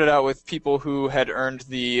started out with people who had earned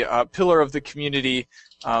the Pillar of the Community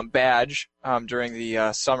badge during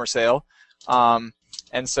the summer sale,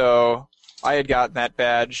 and so I had gotten that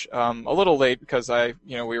badge a little late because we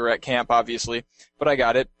were at camp obviously, but I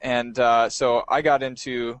got it, and so I got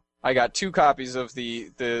 2 copies of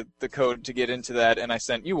the code to get into that, and I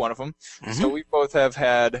sent you one of them. Mm-hmm. So we both have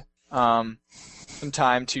had some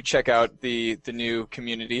time to check out the new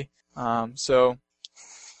community. So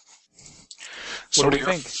what do you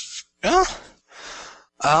think? Yeah.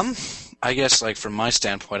 I guess from my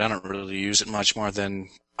standpoint, I don't really use it much more than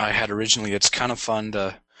I had originally. It's kind of fun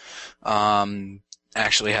to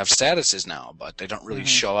actually have statuses now, but they don't really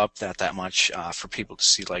show up that much for people to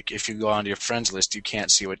see. Like if you go onto your friends list, you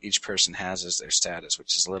can't see what each person has as their status,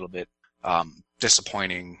 which is a little bit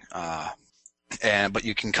disappointing. But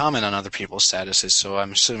you can comment on other people's statuses, so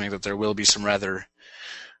I'm assuming that there will be some rather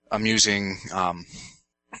amusing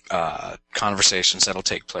conversations that'll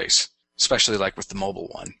take place, especially with the mobile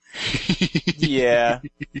one. Yeah.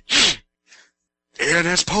 It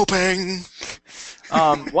is pooping.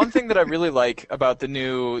 One thing that I really like about the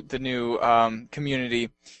new community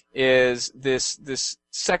is this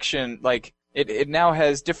section. It now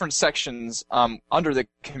has different sections under the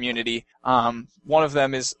community. One of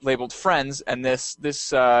them is labeled friends, and this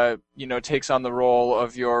takes on the role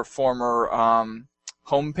of your former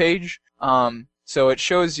homepage. So it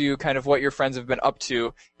shows you kind of what your friends have been up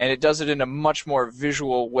to, and it does it in a much more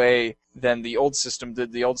visual way than the old system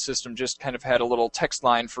did. The old system just kind of had a little text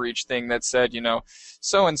line for each thing that said,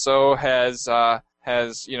 so and so has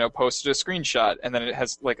posted a screenshot, and then it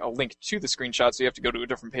has a link to the screenshot, so you have to go to a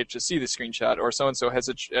different page to see the screenshot, or so and so has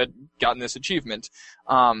gotten this achievement.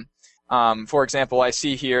 For example, I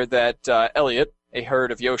see here that Elliot, a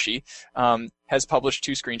herd of Yoshi, has published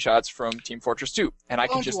 2 screenshots from Team Fortress 2, and I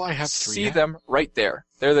can see them right there.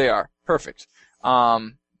 There they are. Perfect.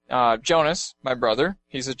 Jonas, my brother,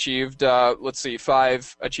 he's achieved,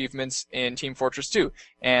 5 achievements in Team Fortress 2.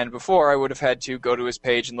 And before, I would have had to go to his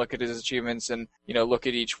page and look at his achievements and, look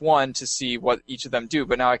at each one to see what each of them do.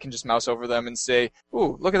 But now I can just mouse over them and say,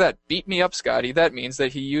 ooh, look at that. Beat me up, Scotty. That means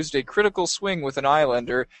that he used a critical swing with an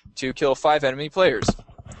Islander to kill 5 enemy players.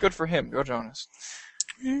 Good for him. Go Jonas.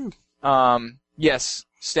 Yes,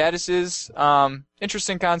 statuses,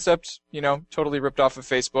 interesting concept, totally ripped off of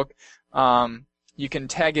Facebook. You can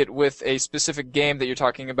tag it with a specific game that you're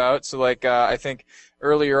talking about. So I think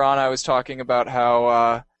earlier on I was talking about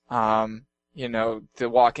how The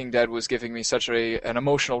Walking Dead was giving me such an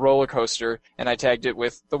emotional roller coaster, and I tagged it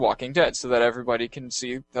with The Walking Dead so that everybody can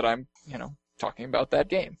see that I'm, talking about that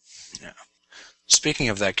game. Yeah. Speaking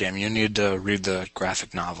of that game, you need to read the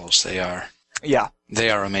graphic novels. They are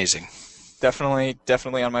amazing.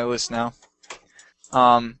 Definitely on my list now.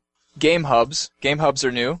 Game hubs. Game hubs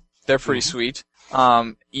are new. They're pretty sweet.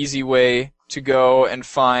 Easy way to go and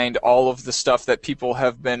find all of the stuff that people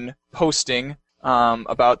have been posting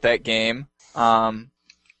about that game.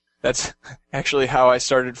 That's actually how I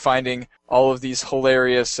started finding all of these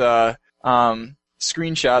hilarious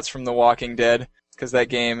screenshots from The Walking Dead, because that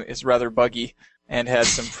game is rather buggy and has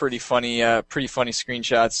some pretty funny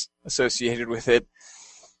screenshots associated with it.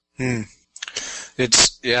 And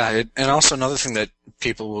also another thing that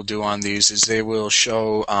people will do on these is they will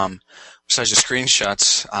show, besides the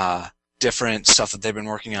screenshots, different stuff that they've been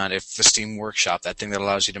working on. If the Steam Workshop, that thing that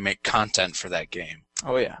allows you to make content for that game.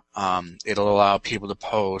 Oh yeah. It'll allow people to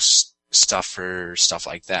post stuff for stuff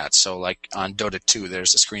like that. So like on Dota 2,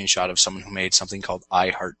 there's a screenshot of someone who made something called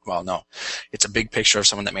it's a big picture of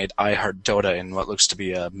someone that made I Heart Dota in what looks to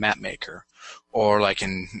be a map maker. Or like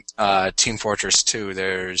in Team Fortress 2,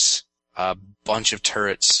 there's a bunch of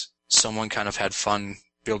turrets. Someone kind of had fun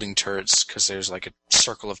building turrets because there's like a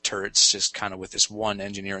circle of turrets just kind of with this one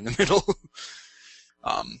engineer in the middle.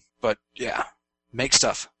 But yeah, make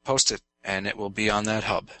stuff, post it, and it will be on that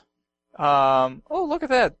hub. Look at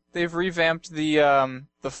that. They've revamped the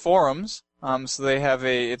forums. So they have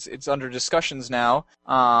it's under discussions now.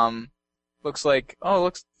 Looks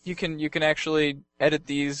you can actually edit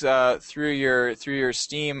these through your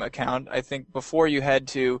Steam account. I think before you had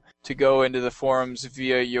to go into the forums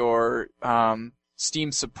via your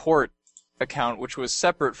Steam support account, which was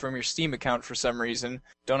separate from your Steam account for some reason.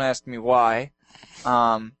 Don't ask me why.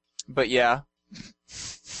 But yeah.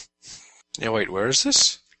 Yeah, wait, where is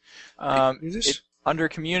this? Under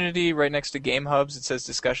Community, right next to Game Hubs, it says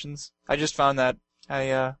Discussions. I just found that.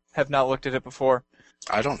 I have not looked at it before.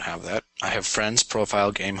 I don't have that. I have Friends,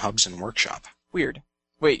 Profile, Game Hubs, and Workshop. Weird.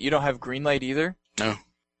 Wait, you don't have Greenlight either? No.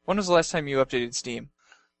 When was the last time you updated Steam?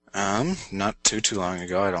 Not too long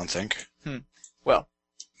ago, I don't think. Well.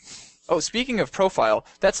 Oh, speaking of Profile,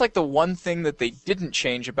 that's like the one thing that they didn't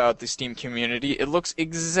change about the Steam community. It looks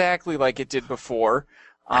exactly like it did before,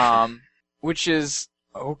 which is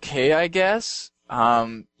okay, I guess.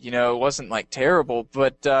 It wasn't like terrible,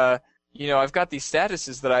 but I've got these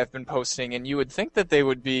statuses that I've been posting, and you would think that they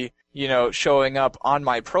would be, showing up on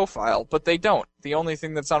my profile, but they don't. The only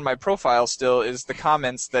thing that's on my profile still is the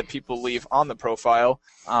comments that people leave on the profile,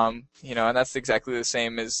 and that's exactly the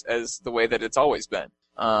same as the way that it's always been.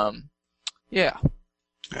 Yeah.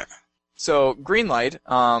 So, Greenlight,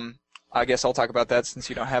 I guess I'll talk about that since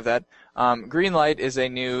you don't have that. Greenlight is a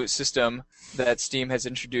new system that Steam has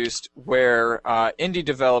introduced where indie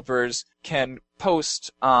developers can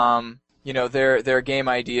post their game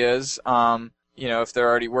ideas, if they're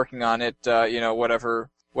already working on it,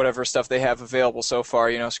 whatever stuff they have available so far,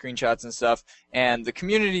 screenshots and stuff, and the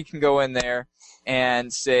community can go in there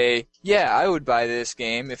and say, yeah, I would buy this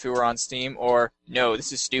game if it were on Steam, or no,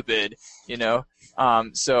 this is stupid,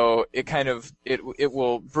 so it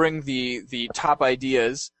will bring the top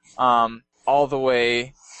ideas all the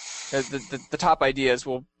way. The top ideas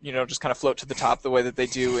will just kind of float to the top the way that they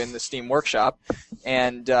do in the Steam Workshop,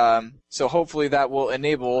 and so hopefully that will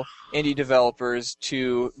enable indie developers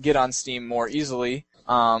to get on Steam more easily,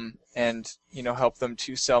 and help them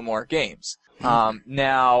to sell more games.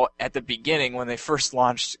 Now, at the beginning, when they first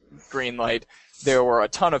launched Greenlight, there were a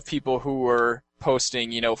ton of people who were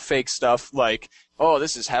posting, fake stuff like, oh,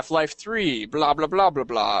 this is Half-Life 3, blah, blah, blah, blah,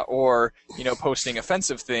 blah, or, posting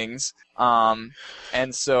offensive things.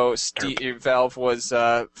 And so Valve was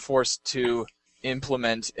forced to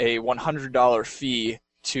implement a $100 fee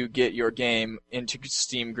to get your game into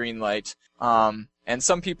Steam Greenlight. And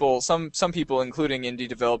some people, including indie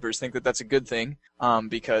developers, think that that's a good thing,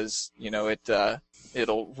 because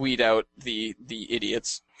it'll weed out the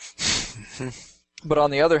idiots. But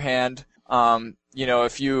on the other hand,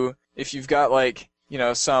 if you've got like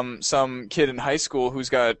some kid in high school who's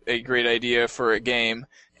got a great idea for a game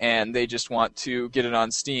and they just want to get it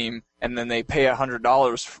on Steam, and then they pay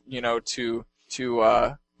 $100, to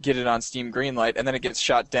get it on Steam Greenlight, and then it gets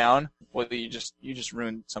shot down, well, you just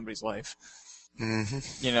ruined somebody's life.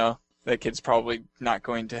 Mm-hmm. That kid's probably not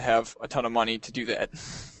going to have a ton of money to do that.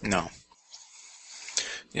 No.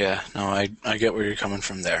 Yeah, no, I get where you're coming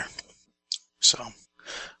from there. So,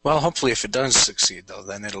 well, hopefully if it does succeed, though,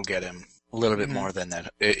 then it'll get him a little bit more than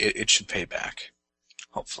that. It should pay back.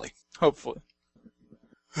 Hopefully.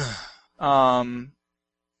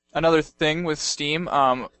 Another thing with Steam,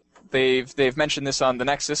 they've mentioned this on the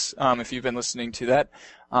Nexus, if you've been listening to that,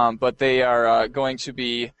 but they are going to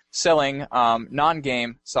be selling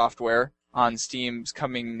non-game software on Steam's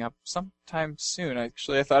coming up sometime soon.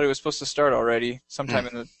 Actually, I thought it was supposed to start already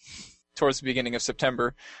sometime towards the beginning of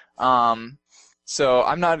September. So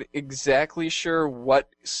I'm not exactly sure what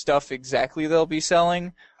stuff exactly they'll be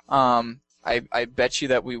selling. I bet you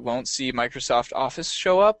that we won't see Microsoft Office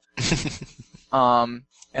show up.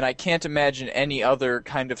 And I can't imagine any other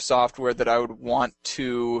kind of software that I would want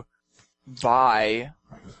to buy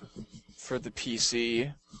for the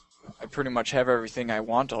PC. I pretty much have everything I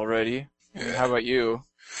want already. Yeah. How about you?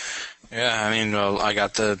 Yeah, I mean, well, I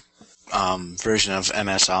got the version of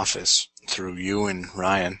MS Office through you and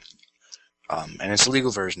Ryan. And it's a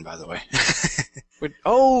legal version, by the way. Right,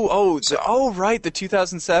 the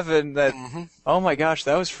 2007. That. Mm-hmm. Oh my gosh,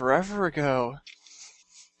 that was forever ago.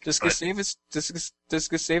 Does Gustavus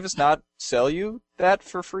not sell you that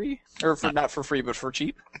for free, or not for free, but for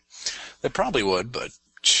cheap? They probably would, but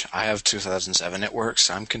I have 2007. It works.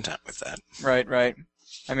 I'm content with that. Right.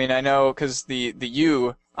 I mean, I know because the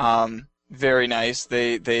U, very nice.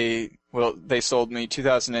 They sold me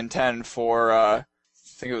 2010 for I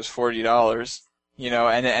think it was $40.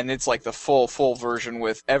 And it's like the full version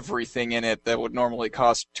with everything in it that would normally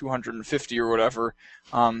cost $250 or whatever.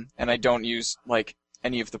 And I don't use like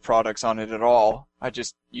any of the products on it at all. I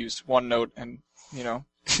just use OneNote and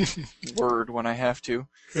Word when I have to.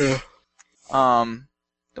 Yeah.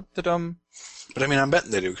 Dum-da-dum. But I mean, I bet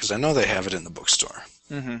they do because I know they have it in the bookstore.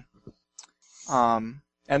 Mm-hmm.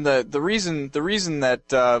 And the reason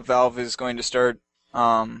that Valve is going to start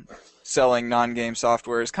selling non-game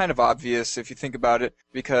software is kind of obvious if you think about it,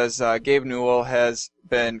 because Gabe Newell has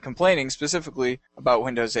been complaining specifically about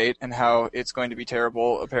Windows 8 and how it's going to be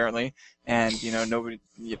terrible, apparently, and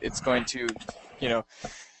it's going to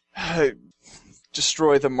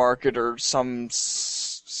destroy the market or something,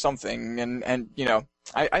 and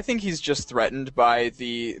I think he's just threatened by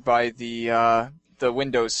the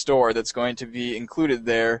Windows Store that's going to be included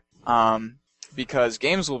there, because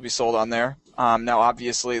games will be sold on there. Now,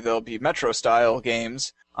 obviously, there'll be Metro-style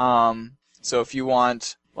games. So if you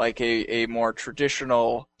want like a more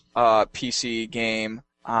traditional PC game,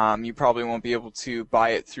 you probably won't be able to buy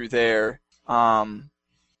it through there.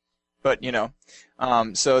 But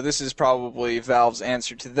so this is probably Valve's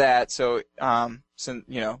answer to that. So,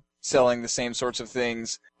 selling the same sorts of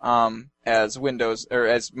things as Windows or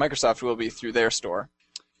as Microsoft will be through their store.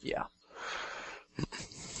 Yeah.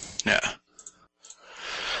 Yeah.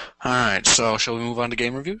 All right, so shall we move on to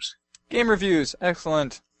game reviews? Game reviews,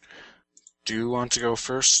 excellent. Do you want to go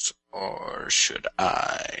first, or should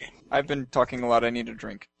I? I've been talking a lot. I need a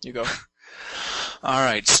drink. You go. All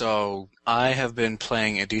right, so I have been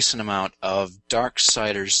playing a decent amount of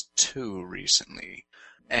Darksiders 2 recently,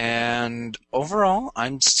 and overall,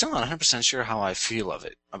 I'm still not 100% sure how I feel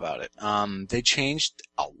about it. They changed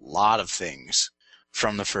a lot of things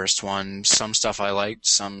from the first one. Some stuff I liked,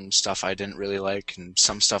 some stuff I didn't really like, and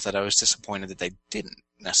some stuff that I was disappointed that they didn't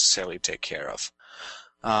necessarily take care of.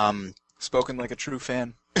 Spoken like a true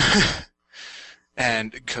fan.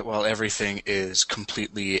 And, well, everything is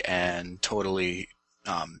completely and totally,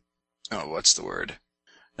 what's the word?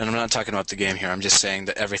 And I'm not talking about the game here, I'm just saying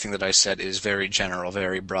that everything that I said is very general,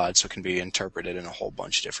 very broad, so it can be interpreted in a whole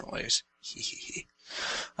bunch of different ways.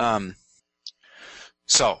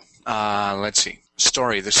 Let's see.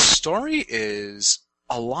 Story. The story is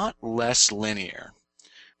a lot less linear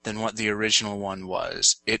than what the original one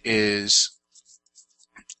was. It is,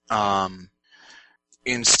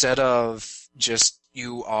 instead of just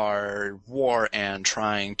you are war and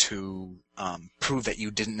trying to prove that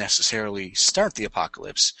you didn't necessarily start the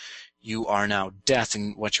apocalypse, you are now death,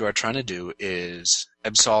 and what you are trying to do is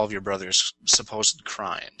absolve your brother's supposed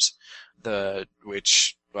crimes. Well,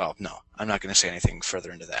 no, I'm not going to say anything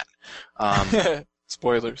further into that.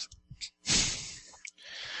 Spoilers.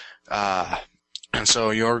 And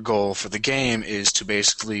so your goal for the game is to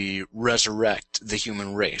basically resurrect the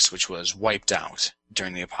human race, which was wiped out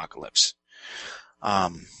during the apocalypse.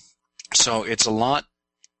 So it's a lot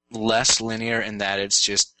less linear in that it's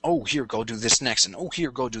just, oh, here, go do this next, and oh,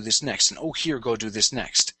 here, go do this next, and oh, here, go do this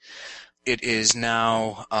next. It is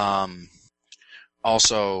now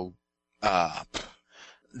also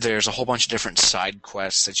there's a whole bunch of different side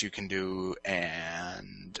quests that you can do,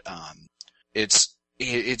 and it's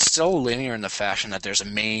still linear in the fashion that there's a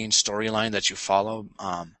main storyline that you follow,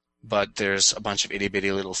 but there's a bunch of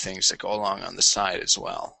itty-bitty little things that go along on the side as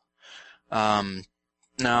well.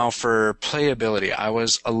 Now, for playability, I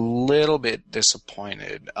was a little bit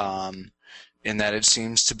disappointed in that it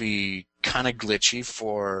seems to be kind of glitchy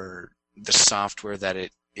for the software that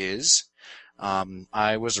it is.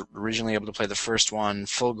 I was originally able to play the first one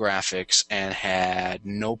full graphics and had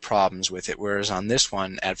no problems with it, whereas on this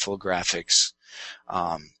one at full graphics,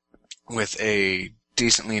 with a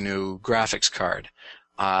decently new graphics card,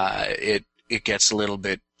 it gets a little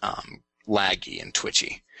bit laggy and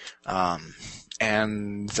twitchy.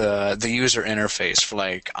 And the user interface for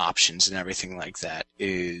like options and everything like that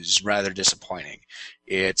is rather disappointing.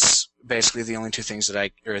 It's basically the only three things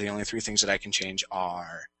that I can change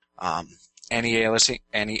are any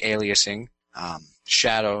aliasing,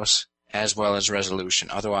 shadows, as well as resolution.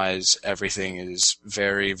 Otherwise, everything is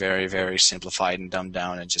very, very, very simplified and dumbed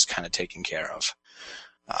down and just kind of taken care of.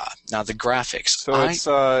 Now the graphics. So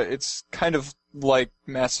it's kind of like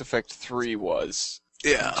Mass Effect 3 was.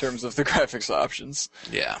 Yeah. In terms of the graphics options.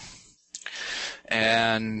 Yeah.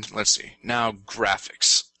 And let's see. Now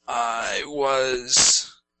graphics. I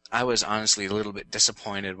was honestly a little bit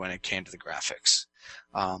disappointed when it came to the graphics.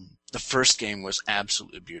 The first game was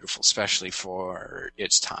absolutely beautiful, especially for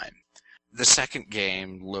its time. The second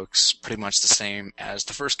game looks pretty much the same as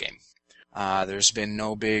the first game. There's been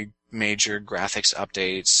no big major graphics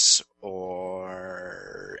updates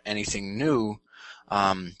or anything new.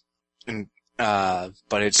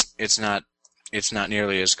 But it's not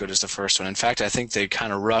nearly as good as the first one. In fact, I think they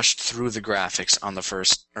kind of rushed through the graphics on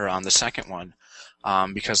the second one,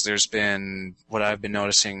 because there's been, what I've been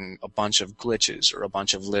noticing, a bunch of glitches or a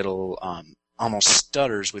bunch of little, almost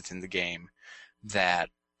stutters within the game that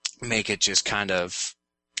make it just kind of,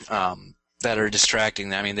 that are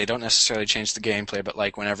distracting. I mean, they don't necessarily change the gameplay, but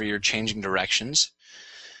like whenever you're changing directions,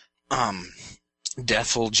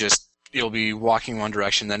 Death will you'll be walking one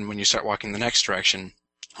direction, then when you start walking the next direction,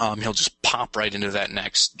 he'll just pop right into that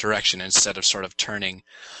next direction instead of sort of turning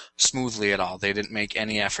smoothly at all. They didn't make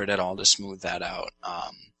any effort at all to smooth that out.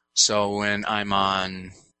 So when I'm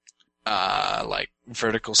on, like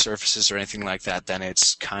vertical surfaces or anything like that, then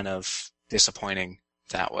it's kind of disappointing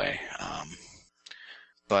that way.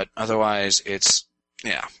 But otherwise let's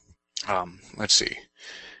see.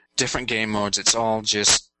 Different game modes, it's all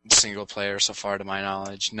just single player so far to my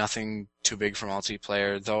knowledge. Nothing too big for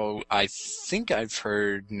multiplayer, though I think I've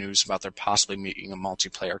heard news about there possibly being a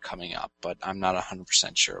multiplayer coming up, but I'm not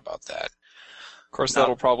 100% sure about that. Of course,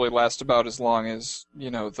 that'll probably last about as long as,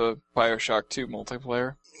 the BioShock 2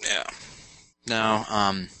 multiplayer. Yeah.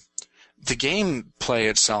 Now, the gameplay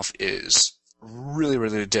itself is really,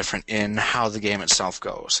 really different in how the game itself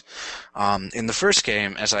goes. In the first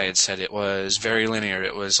game, as I had said, it was very linear.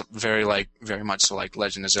 It was very much so like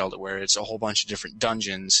Legend of Zelda, where it's a whole bunch of different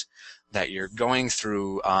dungeons that you're going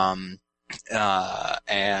through, and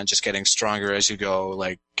just getting stronger as you go,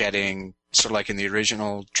 like getting sort of like in the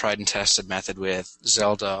original tried and tested method with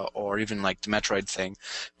Zelda, or even like the Metroid thing,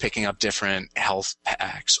 picking up different health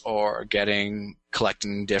packs or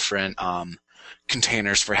collecting different,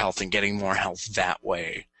 containers for health and getting more health that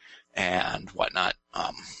way and whatnot.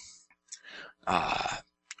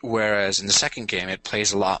 Whereas in the second game, it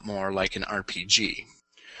plays a lot more like an RPG,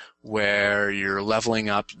 where you're leveling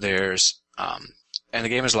up. And the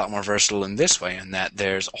game is a lot more versatile in this way, in that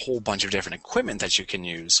there's a whole bunch of different equipment that you can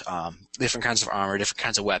use, different kinds of armor, different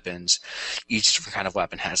kinds of weapons. Each different kind of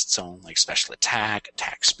weapon has its own like special attack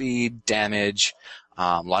speed, damage.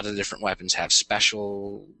 A lot of the different weapons have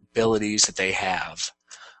special abilities that they have.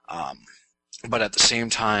 But at the same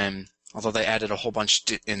time, although they added a whole bunch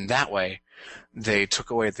in that way, they took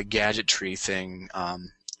away the gadget tree thing,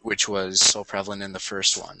 which was so prevalent in the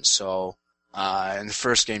first one. So in the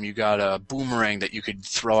first game, you got a boomerang that you could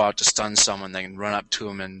throw out to stun someone, then run up to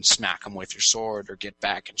them and smack them with your sword, or get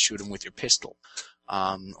back and shoot them with your pistol,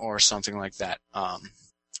 or something like that.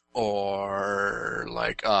 Or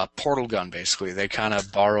like a portal gun, basically. They kind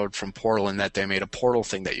of borrowed from Portal in that they made a portal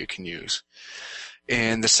thing that you can use.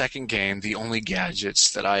 In the second game, the only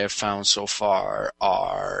gadgets that I have found so far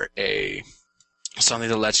are something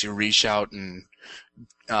that lets you reach out and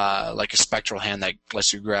like a spectral hand that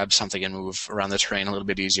lets you grab something and move around the terrain a little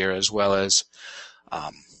bit easier, as well as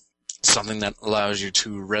something that allows you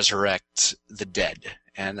to resurrect the dead.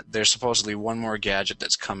 And there's supposedly one more gadget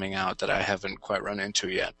that's coming out that I haven't quite run into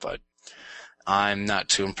yet, but I'm not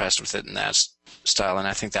too impressed with it in that style. And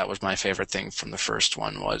I think that was my favorite thing from the first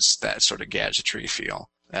one, was that sort of gadgetry feel.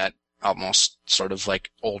 That almost sort of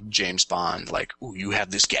like old James Bond, like, ooh, you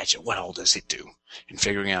have this gadget, what all does it do? And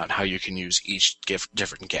figuring out how you can use each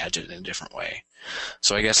different gadget in a different way.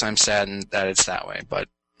 So I guess I'm saddened that it's that way, but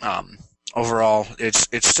overall,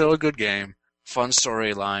 it's still a good game. Fun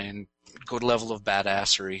storyline, good level of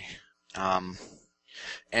badassery. And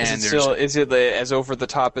is it as over the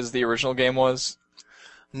top as the original game was?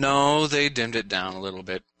 No, they dimmed it down a little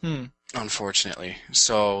bit, Hmm. unfortunately.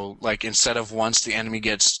 So, like, instead of once the enemy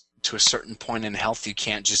gets to a certain point in health, you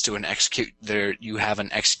can't just do an execute. There, you have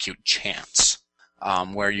an execute chance,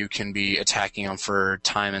 where you can be attacking them for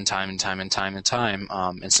time and time and time and time and time.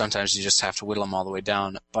 And sometimes you just have to whittle them all the way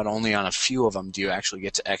down. But only on a few of them do you actually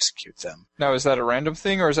get to execute them. Now, is that a random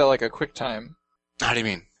thing, or is that like a quick time? How do you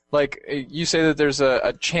mean? Like, you say that there's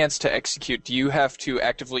a chance to execute. Do you have to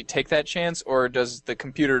actively take that chance, or does the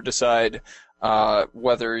computer decide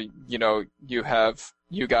whether, you know, you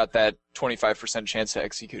got that 25% chance to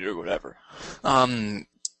execute or whatever? The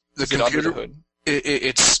Is it under the computer. hood?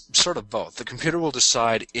 It's sort of both. The computer will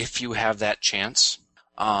decide if you have that chance,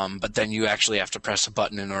 but then you actually have to press a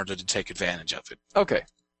button in order to take advantage of it. Okay.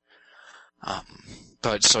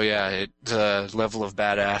 But so yeah, the level of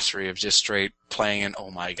badassery of just straight playing and, oh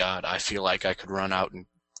my god, I feel like I could run out and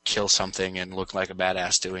kill something and look like a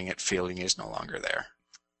badass doing it, feeling is no longer there.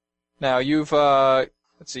 Now, you've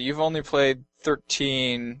only played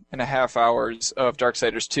 13 and a half hours of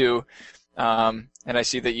Darksiders 2, and I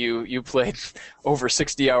see that you played over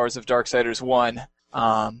 60 hours of Darksiders 1.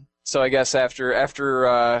 So I guess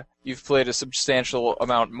after you've played a substantial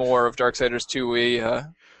amount more of Darksiders 2,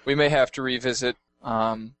 we may have to revisit,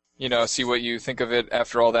 see what you think of it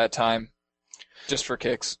after all that time, just for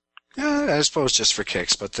kicks. Yeah, I suppose just for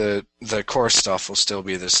kicks, but the core stuff will still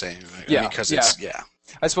be the same. Yeah, because yeah. it's yeah.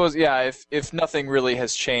 I suppose, yeah, if nothing really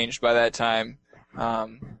has changed by that time,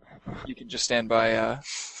 you can just stand by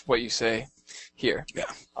what you say here.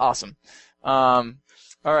 Yeah. Awesome. All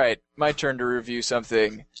right, my turn to review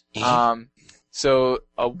something. Mhm.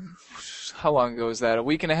 How long ago was that? A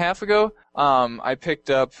week and a half ago? I picked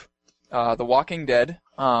up The Walking Dead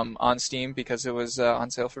on Steam because it was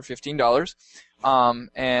on sale for $15.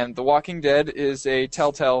 And The Walking Dead is a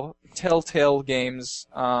Telltale Games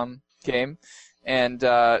game. And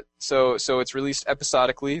so it's released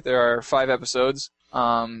episodically. There are 5 episodes,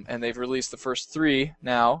 and they've released the first 3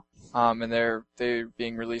 now, and they're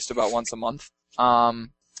being released about once a month.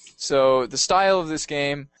 So the style of this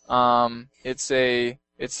game,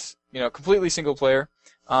 it's completely single player,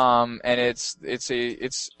 and it's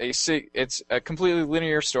a completely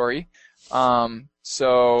linear story.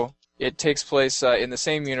 So it takes place in the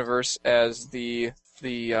same universe as the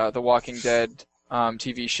Walking Dead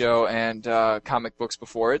TV show and comic books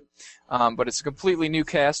before it, but it's a completely new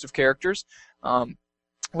cast of characters,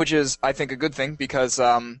 which is, I think, a good thing because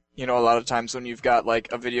a lot of times when you've got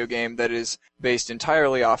like a video game that is based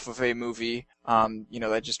entirely off of a movie,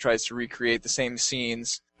 that just tries to recreate the same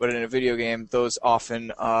scenes, but in a video game, those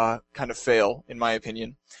often kind of fail, in my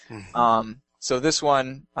opinion. Mhm. So this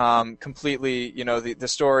one, completely, the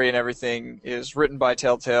story and everything is written by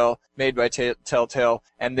Telltale, made by Telltale,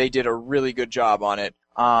 and they did a really good job on it.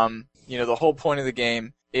 The whole point of the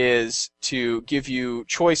game is to give you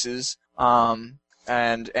choices,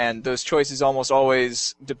 and those choices almost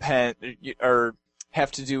always depend or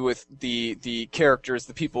have to do with the characters,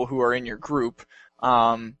 the people who are in your group.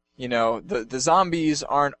 The zombies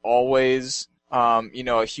aren't always,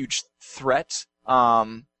 a huge threat.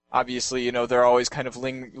 Obviously, they're always kind of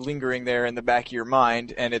lingering there in the back of your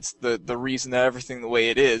mind, and it's the reason that everything the way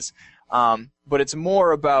it is. But it's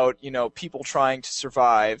more about, people trying to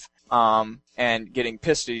survive, and getting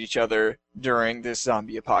pissed at each other during this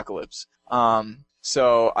zombie apocalypse.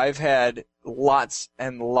 So I've had lots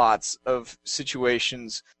and lots of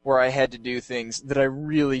situations where I had to do things that I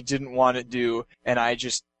really didn't want to do, and I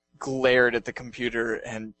just glared at the computer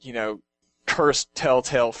and, cursed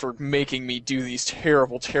Telltale for making me do these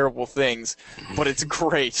terrible, terrible things. But it's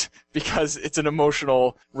great because it's an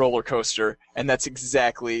emotional roller coaster, and that's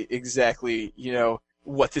exactly,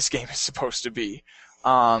 what this game is supposed to be.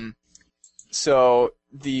 So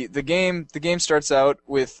the game starts out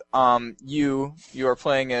with you are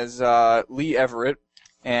playing as Lee Everett,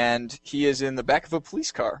 and he is in the back of a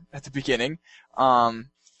police car at the beginning.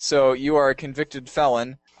 So you are a convicted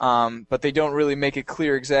felon, but they don't really make it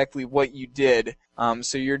clear exactly what you did.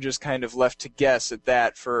 So you're just kind of left to guess at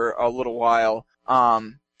that for a little while.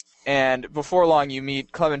 And before long, you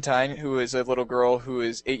meet Clementine, who is a little girl who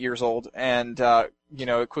is 8 years old, and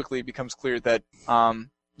it quickly becomes clear that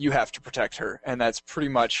you have to protect her, and that's pretty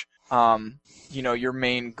much your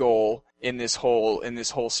main goal in this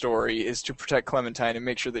whole story is to protect Clementine and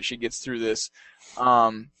make sure that she gets through this.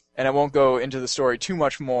 And I won't go into the story too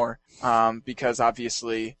much more because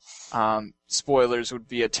obviously spoilers would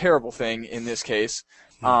be a terrible thing in this case.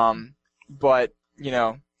 But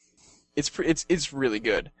it's really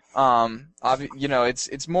good.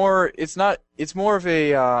 It's more of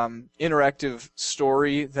a interactive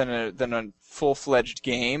story than a full-fledged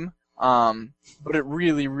game. But it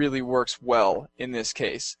really, really works well in this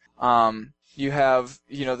case. You have,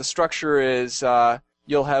 the structure is,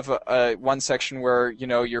 you'll have one section where,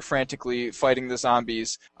 you're frantically fighting the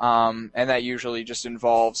zombies, and that usually just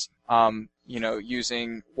involves,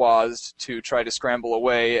 using WASD to try to scramble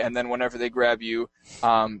away, and then whenever they grab you,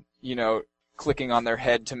 clicking on their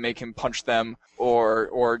head to make him punch them,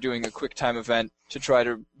 or doing a quick time event to try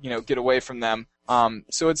to, get away from them.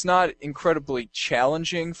 So it's not incredibly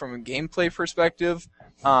challenging from a gameplay perspective.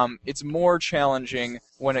 It's more challenging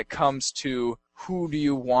when it comes to who do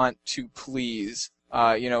you want to please,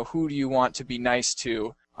 who do you want to be nice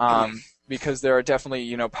to, because there are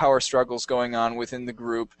definitely, power struggles going on within the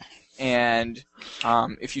group, and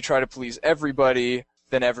if you try to please everybody,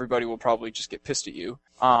 then everybody will probably just get pissed at you.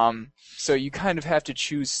 So you kind of have to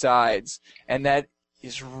choose sides, and that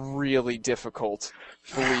is really difficult,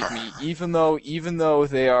 believe me. Even though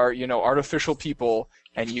they are, artificial people,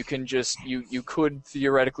 and you can just, you could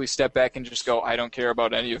theoretically step back and just go, I don't care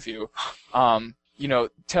about any of you.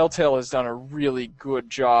 Telltale has done a really good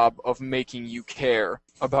job of making you care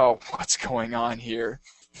about what's going on here.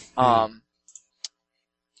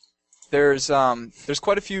 There's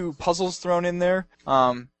quite a few puzzles thrown in there.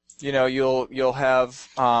 You'll have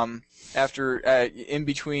after in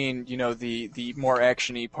between, the more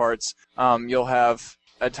actiony parts, you'll have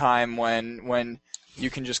a time when you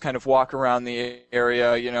can just kind of walk around the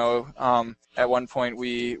area. At one point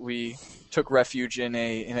we took refuge in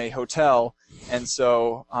a hotel, and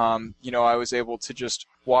so I was able to just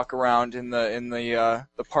walk around in the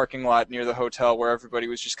parking lot near the hotel where everybody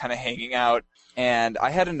was just kind of hanging out. And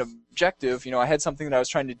I had an objective, I had something that I was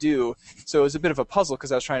trying to do, so it was a bit of a puzzle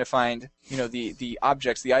because I was trying to find, the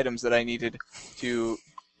objects, the items that I needed to,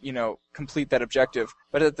 complete that objective.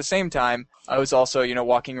 But at the same time, I was also,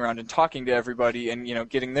 walking around and talking to everybody and,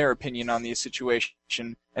 getting their opinion on the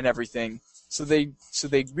situation and everything. So they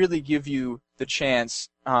really give you the chance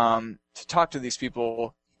to talk to these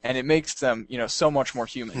people, and it makes them, so much more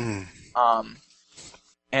human.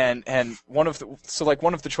 And one of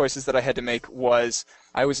the choices that I had to make was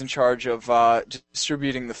I was in charge of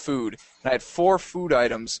distributing the food. And I had 4 food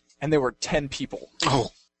items, and there were 10 people. Oh,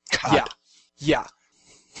 God. Yeah.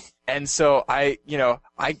 And so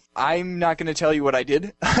I'm not going to tell you what I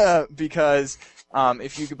did because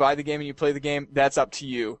if you could buy the game and you play the game, that's up to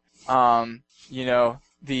you.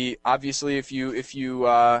 Obviously if you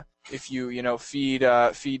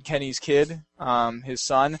feed Kenny's kid, his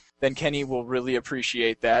son, then Kenny will really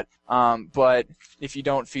appreciate that. But if you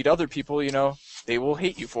don't feed other people, they will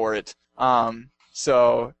hate you for it.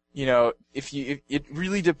 So it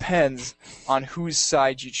really depends on whose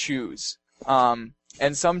side you choose.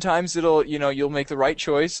 And sometimes you'll make the right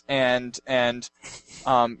choice, and so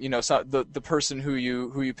the person who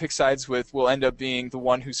you pick sides with will end up being the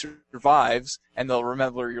one who survives, and they'll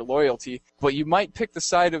remember your loyalty. But you might pick the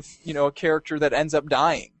side of, a character that ends up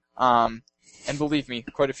dying. And believe me,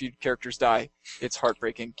 quite a few characters die. It's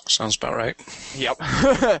heartbreaking. Sounds about right. Yep.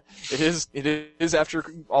 It is after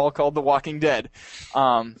all called The Walking Dead.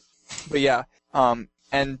 But yeah,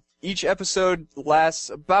 and each episode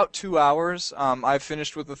lasts about 2 hours. I've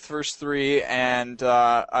finished with the first 3, and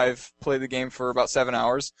I've played the game for about 7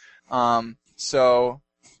 hours. So,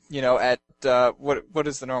 at what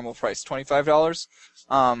is the normal price? $25.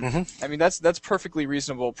 I mean, that's perfectly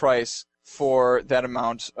reasonable price for that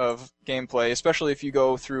amount of gameplay, especially if you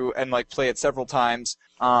go through and play it several times.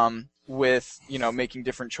 With making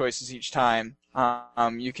different choices each time,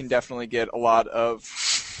 you can definitely get a lot of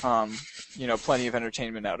plenty of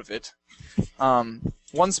entertainment out of it.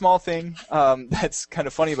 One small thing that's kind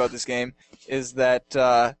of funny about this game is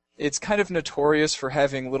that it's kind of notorious for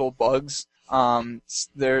having little bugs.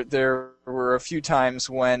 There were a few times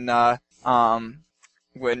when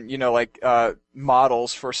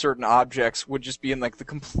models for certain objects would just be in the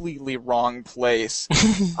completely wrong place.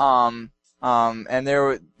 And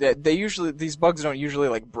these bugs don't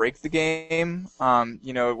usually break the game.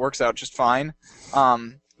 It works out just fine.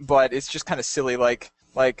 But it's just kind of silly. One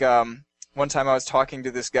time I was talking to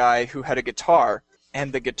this guy who had a guitar,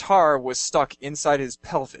 and the guitar was stuck inside his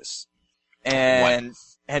pelvis. And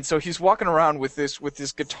so he's walking around with this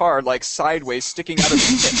guitar sideways sticking out of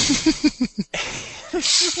his hip. It was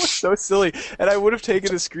so silly. And I would have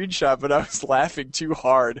taken a screenshot, but I was laughing too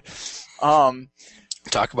hard.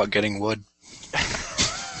 Talk about getting wood.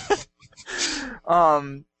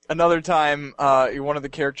 Another time, one of the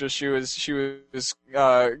characters, she was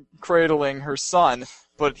cradling her son,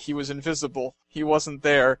 but he was invisible. He wasn't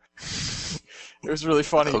there. It was really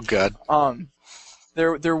funny. Oh God.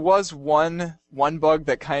 There was one bug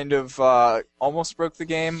that kind of almost broke the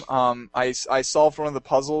game. I solved one of the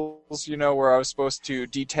puzzles, where I was supposed to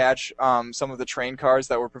detach some of the train cars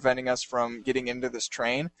that were preventing us from getting into this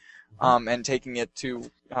train, and taking it to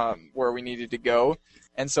where we needed to go.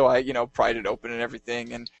 And so I, pried it open and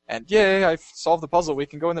everything, and yay, I solved the puzzle. We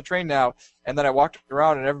can go in the train now. And then I walked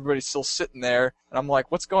around, and everybody's still sitting there, and I'm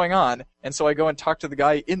like, what's going on? And so I go and talk to the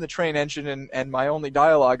guy in the train engine, and my only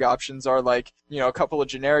dialogue options are like, a couple of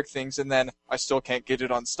generic things, and then I still can't get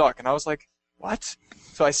it unstuck. And I was like, what?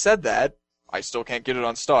 So I said that, I still can't get it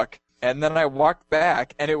unstuck. And then I walked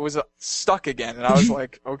back, and it was stuck again. And I was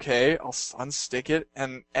like, okay, I'll unstick it.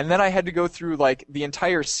 And then I had to go through, like, the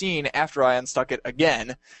entire scene after I unstuck it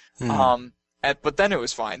again. But then it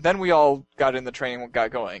was fine. Then we all got in the train and got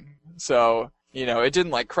going. So, it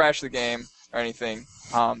didn't, like, crash the game or anything.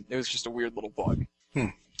 It was just a weird little bug.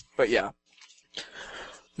 But, yeah.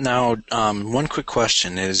 Now, one quick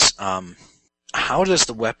question is, how does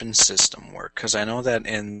the weapon system work? Because I know that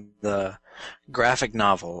in the graphic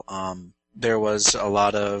novel, there was a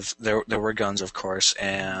lot of there were guns, of course,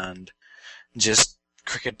 and just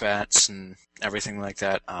cricket bats and everything like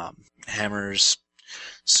that, hammers.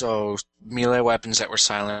 So melee weapons that were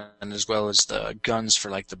silent, as well as the guns for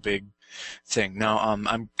like the big thing. Now,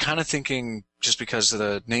 I'm kind of thinking, just because of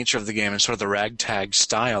the nature of the game and sort of the ragtag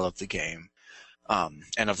style of the game,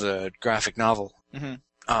 and of the graphic novel.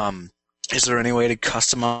 Is there any way to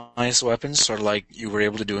customize weapons, sort of like you were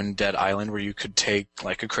able to do in Dead Island, where you could take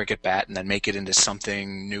like a cricket bat and then make it into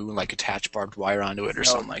something new, like attach barbed wire onto it or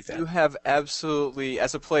something like that? You have absolutely,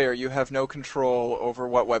 as a player, you have no control over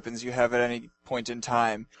what weapons you have at any point in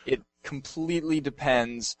time. It completely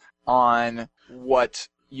depends on what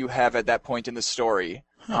you have at that point in the story.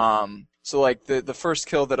 So like the first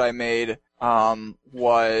kill that I made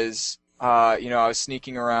was I was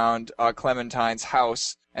sneaking around Clementine's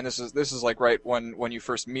house. And this is like right when you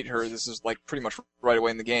first meet her. This is like pretty much right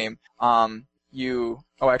away in the game.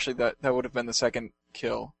 Actually that would have been the second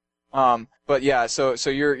kill. But yeah, so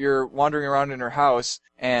you're wandering around in her house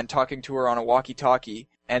and talking to her on a walkie-talkie,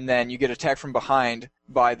 and then you get attacked from behind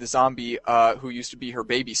by the zombie who used to be her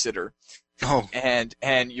babysitter. Oh.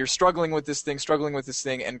 And you're struggling with this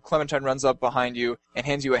thing, and Clementine runs up behind you and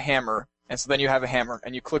hands you a hammer. And so then you have a hammer,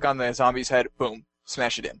 and you click on the zombie's head, boom,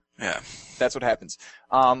 smash it in. Yeah. That's what happens.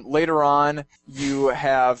 Later on, you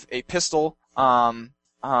have a pistol. Don't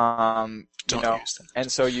use that.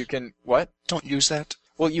 And so you can what? Don't use that.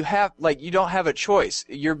 Well, you don't have a choice.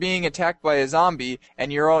 You're being attacked by a zombie,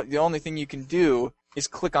 and the only thing you can do is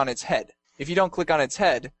click on its head. If you don't click on its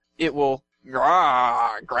head, it will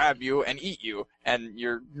grab you and eat you, and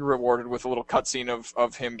you're rewarded with a little cutscene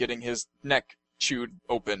of him getting his neck chewed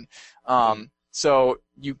open. So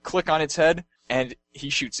you click on its head, and he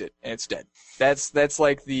shoots it, and it's dead. That's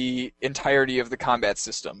like the entirety of the combat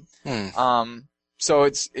system. So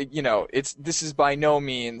this is by no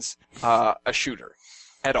means a shooter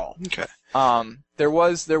at all. Okay. There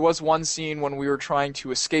was one scene when we were trying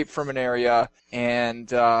to escape from an area, and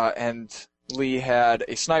Lee had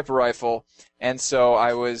a sniper rifle, and so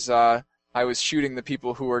I was shooting the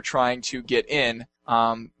people who were trying to get in.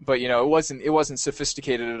 But it wasn't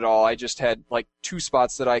sophisticated at all. I just had like two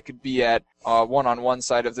spots that I could be at, one on one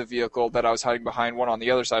side of the vehicle that I was hiding behind, one on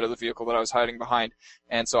the other side of the vehicle that I was hiding behind,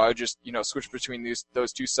 and so I would just switch between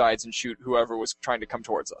those two sides and shoot whoever was trying to come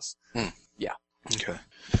towards us. Yeah. Okay.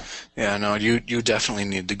 Yeah, no, you definitely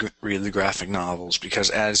need to read the graphic novels, because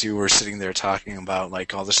as you were sitting there talking about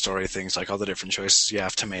like all the story things, like all the different choices you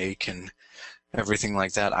have to make and everything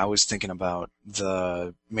like that, I was thinking about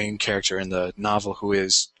the main character in the novel, who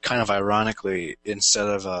is kind of ironically, instead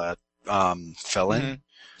of a felon,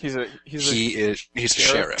 he's a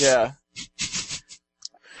sheriff. Yeah.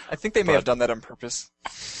 I think they may have done that on purpose.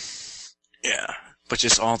 Yeah, but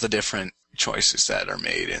just all the different choices that are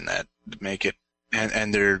made in that make it,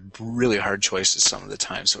 and they're really hard choices some of the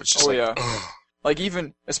time. So it's just ugh. Like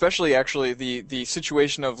even, especially actually, the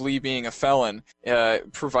situation of Lee being a felon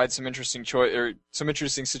provides some interesting some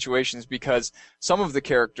interesting situations, because some of the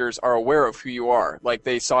characters are aware of who you are. Like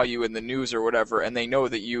they saw you in the news or whatever, and they know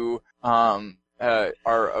that you are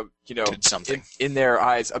did something in their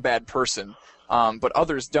eyes a bad person. But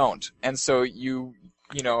others don't, and so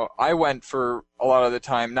I went for a lot of the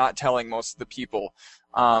time not telling most of the people.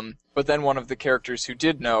 But then one of the characters who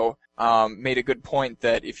did know made a good point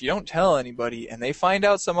that if you don't tell anybody and they find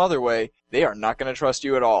out some other way, they are not going to trust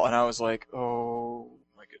you at all. And I was like, oh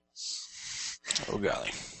my goodness. Oh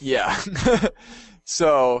golly. Yeah.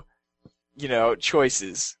 So,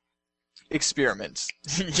 choices, experiments,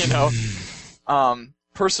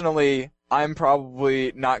 Personally, I'm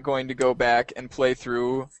probably not going to go back and play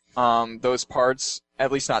through those parts,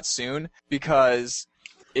 at least not soon, because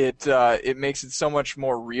it makes it so much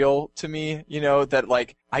more real to me, that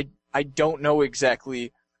like I don't know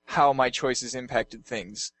exactly how my choices impacted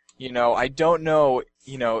things. I don't know,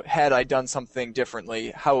 had I done something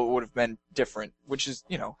differently, how it would have been different, which is,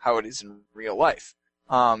 how it is in real life.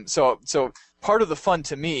 So part of the fun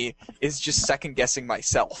to me is just second guessing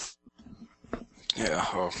myself. Yeah.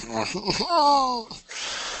 Oh.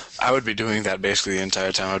 I would be doing that basically the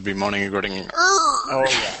entire time. I would be moaning and groaning. Oh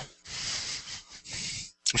yeah.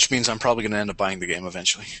 Which means I'm probably going to end up buying the game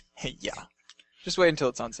eventually. Yeah. Just wait until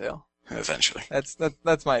it's on sale. Eventually. That's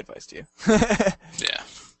my advice to you. Yeah.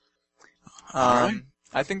 All right.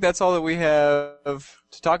 I think that's all that we have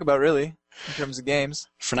to talk about, really, in terms of games.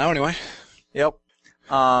 For now, anyway. Yep.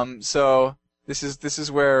 So this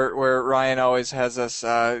is where Ryan always has us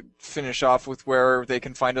finish off with where they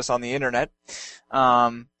can find us on the internet.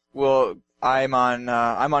 Well, I'm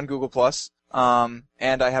on Google Plus, and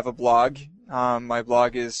I have a blog. My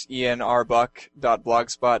blog is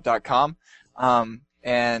ianrbuck.blogspot.com.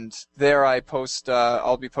 And there I post,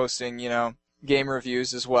 I'll be posting, game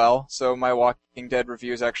reviews as well. So my Walking Dead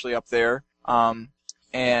review is actually up there. And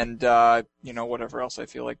whatever else I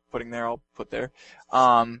feel like putting there, I'll put there.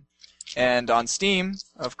 And on Steam,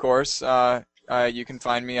 of course, you can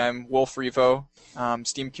find me. I'm WolfRevo,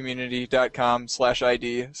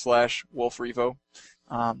 steamcommunity.com/ID/WolfRevo.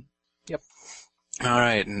 Yep. All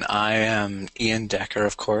right, and I am Ian Decker,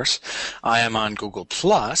 of course. I am on Google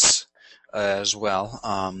Plus as well,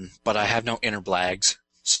 but I have no inner blags,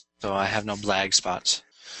 so I have no blag spots.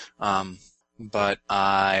 But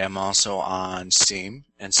I am also on Steam,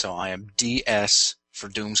 and so I am DS for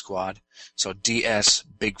Doom Squad, so DS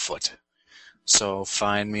Bigfoot. So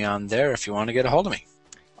find me on there if you want to get a hold of me.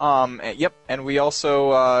 Yep, and we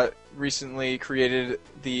also recently created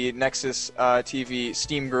the Nexus TV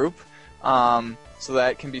Steam group. So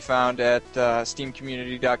that can be found at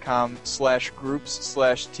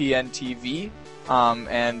steamcommunity.com/groups/TNTV.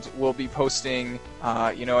 And we'll be posting,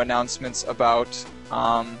 announcements about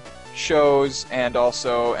shows and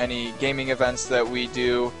also any gaming events that we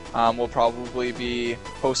do. We'll probably be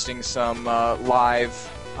posting some live,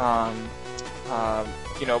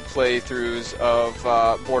 playthroughs of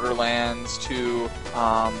Borderlands 2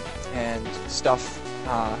 and stuff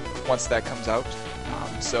once that comes out.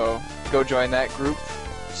 So go join that group,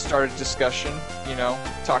 start a discussion,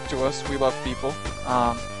 talk to us. We love people.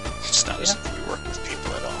 It's not as if we work with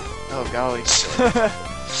people at all. Oh, golly.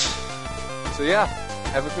 So yeah,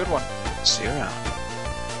 have a good one. See you around.